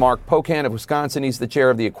Congressman Mark Pocan of Wisconsin. He's the chair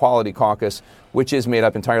of the Equality Caucus, which is made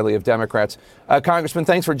up entirely of Democrats. Congressman,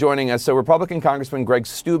 thanks for joining us. So Republican Congressman Greg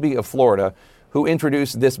Steube of Florida, who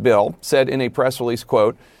introduced this bill, said in a press release,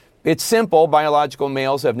 quote, "It's simple. Biological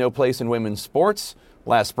males have no place in women's sports.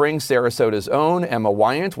 Last spring, Sarasota's own Emma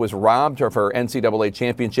Wyant was robbed of her NCAA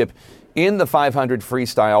championship in the 500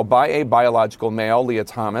 freestyle by a biological male, Leah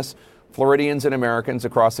Thomas. Floridians and Americans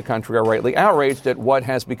across the country are rightly outraged at what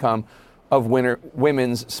has become of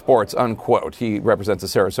women's sports," unquote. He represents the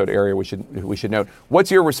Sarasota area, we should note. What's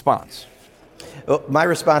your response? Well, my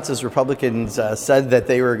response is Republicans said that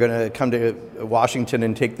they were going to come to Washington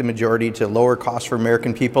and take the majority to lower costs for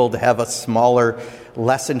American people, to have a smaller,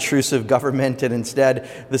 less intrusive government. And instead,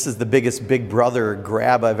 this is the biggest Big Brother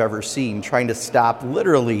grab I've ever seen, trying to stop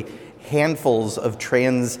literally handfuls of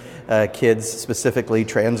trans kids, specifically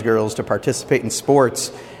trans girls, to participate in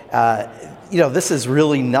sports. This is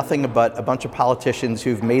really nothing but a bunch of politicians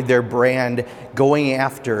who've made their brand going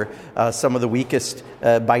after some of the weakest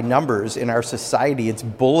by numbers in our society. It's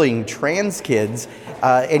bullying trans kids,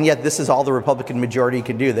 and yet this is all the Republican majority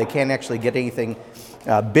can do. They can't actually get anything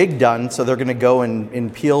big done, so they're going to go and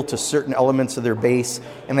appeal to certain elements of their base,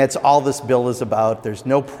 and that's all this bill is about. There's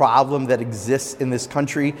no problem that exists in this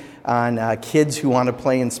country on kids who want to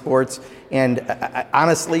play in sports, and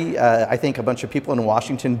honestly, I think a bunch of people in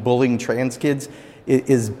Washington bullying trans kids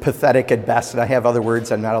is pathetic at best, and I have other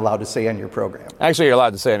words I'm not allowed to say on your program. Actually, you're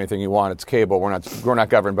allowed to say anything you want. It's cable. We're not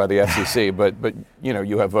governed by the FCC, but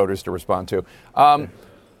you have voters to respond to.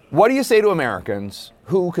 What do you say to Americans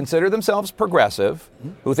who consider themselves progressive,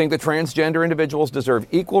 who think that transgender individuals deserve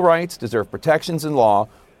equal rights, deserve protections in law,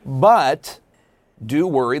 but do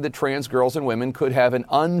worry that trans girls and women could have an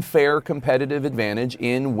unfair competitive advantage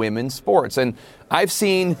in women's sports? And I've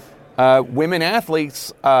seen women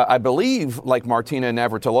athletes, I believe, like Martina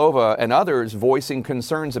Navratilova and others, voicing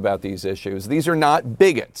concerns about these issues. These are not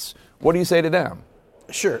bigots. What do you say to them?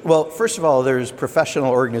 Sure. Well, first of all, there's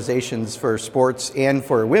professional organizations for sports and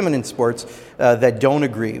for women in sports that don't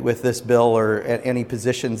agree with this bill or any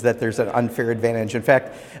positions that there's an unfair advantage. In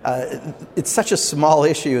fact, it's such a small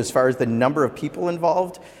issue as far as the number of people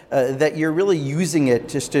involved that you're really using it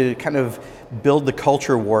just to kind of build the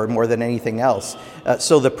culture war more than anything else.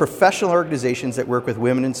 So the professional organizations that work with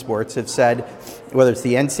women in sports have said, whether it's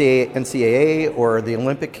the NCAA or the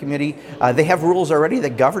Olympic Committee, they have rules already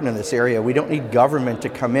that govern in this area. We don't need government to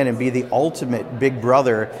come in and be the ultimate big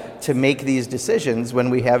brother to make these decisions when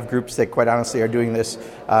we have groups that, quite honestly, are doing this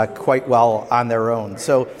quite well on their own.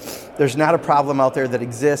 So there's not a problem out there that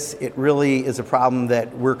exists. It really is a problem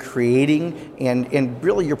that we're creating, and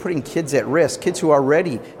really you're putting kids at risk, kids who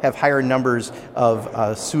already have higher numbers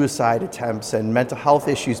of suicide attempts and mental health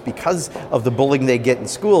issues because of the bullying they get in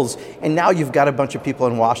schools. And now you've got a bunch of people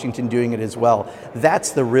in Washington doing it as well.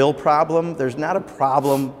 That's the real problem. There's not a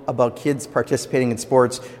problem about kids participating in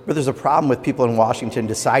sports, but there's a problem with people in Washington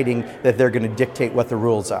deciding that they're going to dictate what the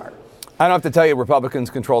rules are. I don't have to tell you,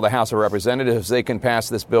 Republicans control the House of Representatives. They can pass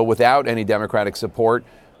this bill without any Democratic support.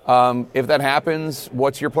 If that happens,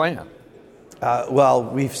 what's your plan? Well,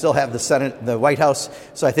 we still have the Senate, the White House,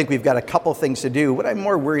 so I think we've got a couple things to do. What I'm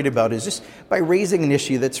more worried about is just by raising an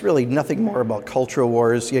issue that's really nothing more about cultural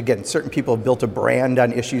wars. Again, certain people have built a brand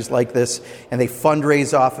on issues like this, and they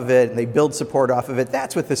fundraise off of it, and they build support off of it.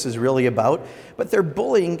 That's what this is really about. But they're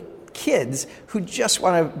bullying kids who just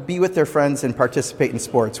want to be with their friends and participate in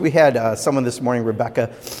sports. We had someone this morning, Rebecca,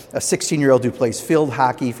 a 16-year-old who plays field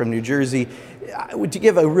hockey from New Jersey, to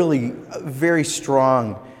give a really very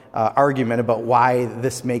strong argument about why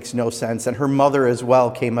this makes no sense. And her mother as well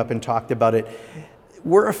came up and talked about it.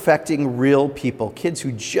 We're affecting real people, kids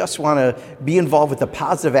who just want to be involved with the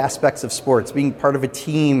positive aspects of sports, being part of a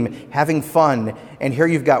team, having fun. And here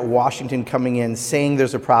you've got Washington coming in saying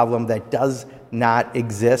there's a problem that does not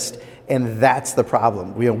exist. And that's the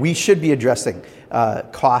problem. We should be addressing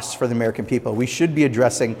costs for the American people. We should be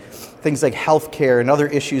addressing things like health care and other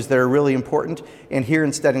issues that are really important. And here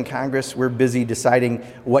instead in Congress, we're busy deciding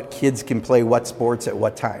what kids can play what sports at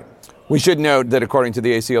what time. We should note that according to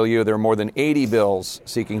the ACLU, there are more than 80 bills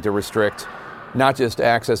seeking to restrict not just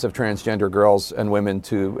access of transgender girls and women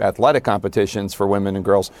to athletic competitions for women and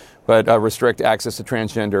girls, but restrict access to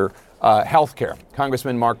transgender health care.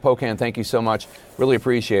 Congressman Mark Pocan, thank you so much. Really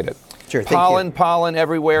appreciate it. Sure, thank you. Pollen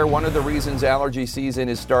everywhere. One of the reasons allergy season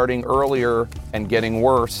is starting earlier and getting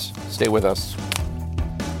worse. Stay with us.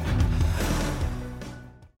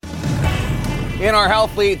 In our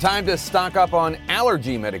health lead, time to stock up on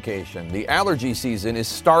allergy medication. The allergy season is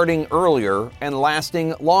starting earlier and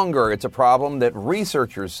lasting longer. It's a problem that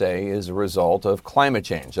researchers say is a result of climate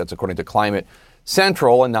change. That's according to Climate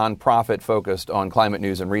Central, a nonprofit focused on climate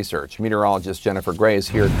news and research. Meteorologist Jennifer Gray is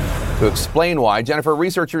here to explain why. Jennifer,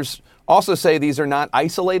 researchers also say these are not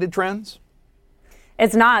isolated trends.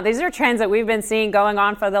 It's not. These are trends that we've been seeing going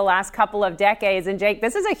on for the last couple of decades. And Jake,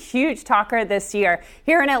 this is a huge talker this year.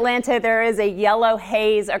 Here in Atlanta, there is a yellow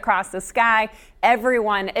haze across the sky.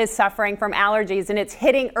 Everyone is suffering from allergies, and it's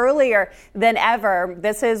hitting earlier than ever.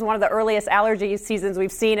 This is one of the earliest allergy seasons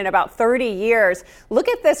we've seen in about 30 years. Look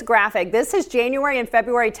at this graphic. This is January and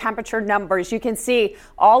February temperature numbers. You can see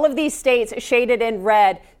all of these states shaded in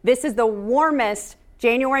red. This is the warmest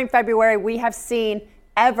January and February we have seen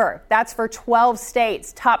ever. That's for 12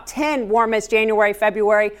 states. Top 10 warmest January,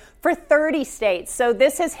 February for 30 states. So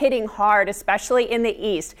this is hitting hard, especially in the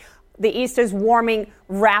East. The East is warming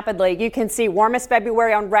rapidly. You can see warmest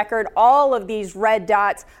February on record, all of these red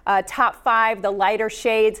dots, top 5, the lighter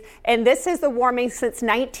shades. And this is the warming since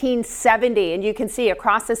 1970. And you can see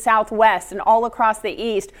across the Southwest and all across the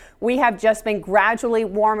East, we have just been gradually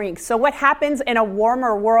warming. So what happens in a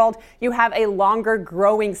warmer world? You have a longer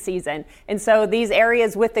growing season. And so these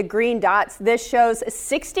areas with the green dots, this shows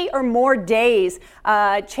 60 or more days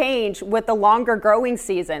change with the longer growing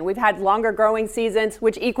season. We've had longer growing seasons,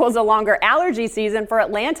 which equals a longer allergy season for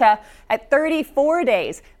Atlanta at 34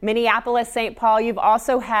 days. Minneapolis, St. Paul, you've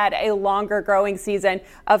also had a longer growing season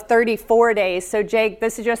of 34 days. So Jake,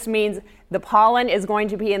 this just means the pollen is going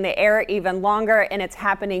to be in the air even longer, and it's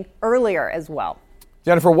happening earlier as well.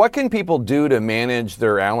 Jennifer, what can people do to manage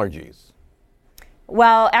their allergies?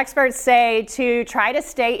 Well, experts say to try to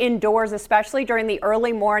stay indoors, especially during the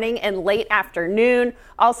early morning and late afternoon.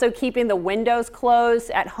 Also keeping the windows closed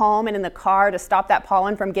at home and in the car to stop that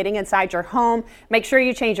pollen from getting inside your home. Make sure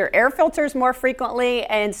you change your air filters more frequently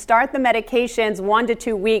and start the medications 1 to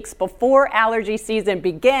 2 weeks before allergy season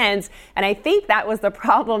begins. And I think that was the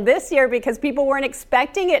problem this year because people weren't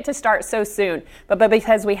expecting it to start so soon. But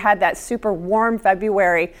because we had that super warm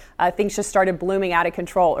February, things just started blooming out of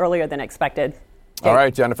control earlier than expected. All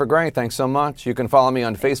right, Jennifer Gray, thanks so much. You can follow me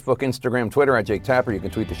on Facebook, Instagram, Twitter at Jake Tapper. You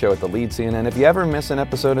can tweet the show at The Lead CNN. If you ever miss an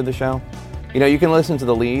episode of the show, you can listen to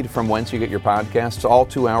The Lead from whence you get your podcasts, all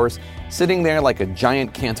 2 hours, sitting there like a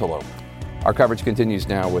giant cantaloupe. Our coverage continues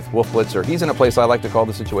now with Wolf Blitzer. He's in a place I like to call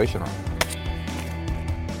the Situation Room.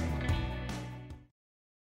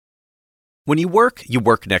 When you work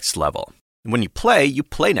next level. And when you play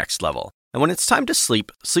next level. And when it's time to sleep,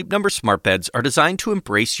 Sleep Number smart beds are designed to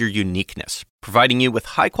embrace your uniqueness, providing you with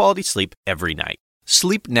high-quality sleep every night.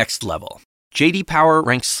 Sleep next level. J.D. Power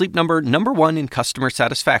ranks Sleep Number #1 in customer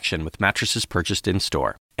satisfaction with mattresses purchased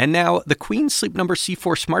in-store. And now, the Queen Sleep Number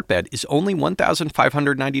C4 smart bed is only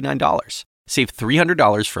 $1,599. Save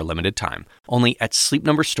 $300 for a limited time, only at Sleep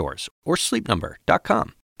Number stores or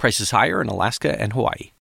sleepnumber.com. Prices higher in Alaska and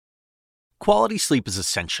Hawaii. Quality sleep is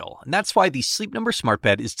essential, and that's why the Sleep Number smart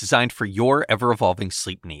bed is designed for your ever-evolving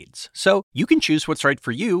sleep needs. So you can choose what's right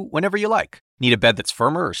for you whenever you like. Need a bed that's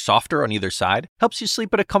firmer or softer on either side? Helps you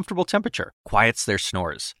sleep at a comfortable temperature. Quiets their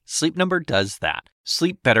snores. Sleep Number does that.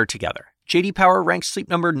 Sleep better together. J.D. Power ranks Sleep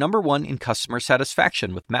Number #1 in customer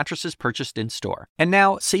satisfaction with mattresses purchased in-store. And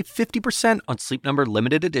now, save 50% on Sleep Number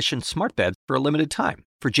limited edition smart beds for a limited time.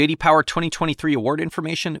 For J.D. Power 2023 award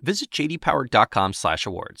information, visit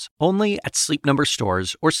jdpower.com/awards. Only at Sleep Number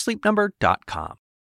stores or sleepnumber.com.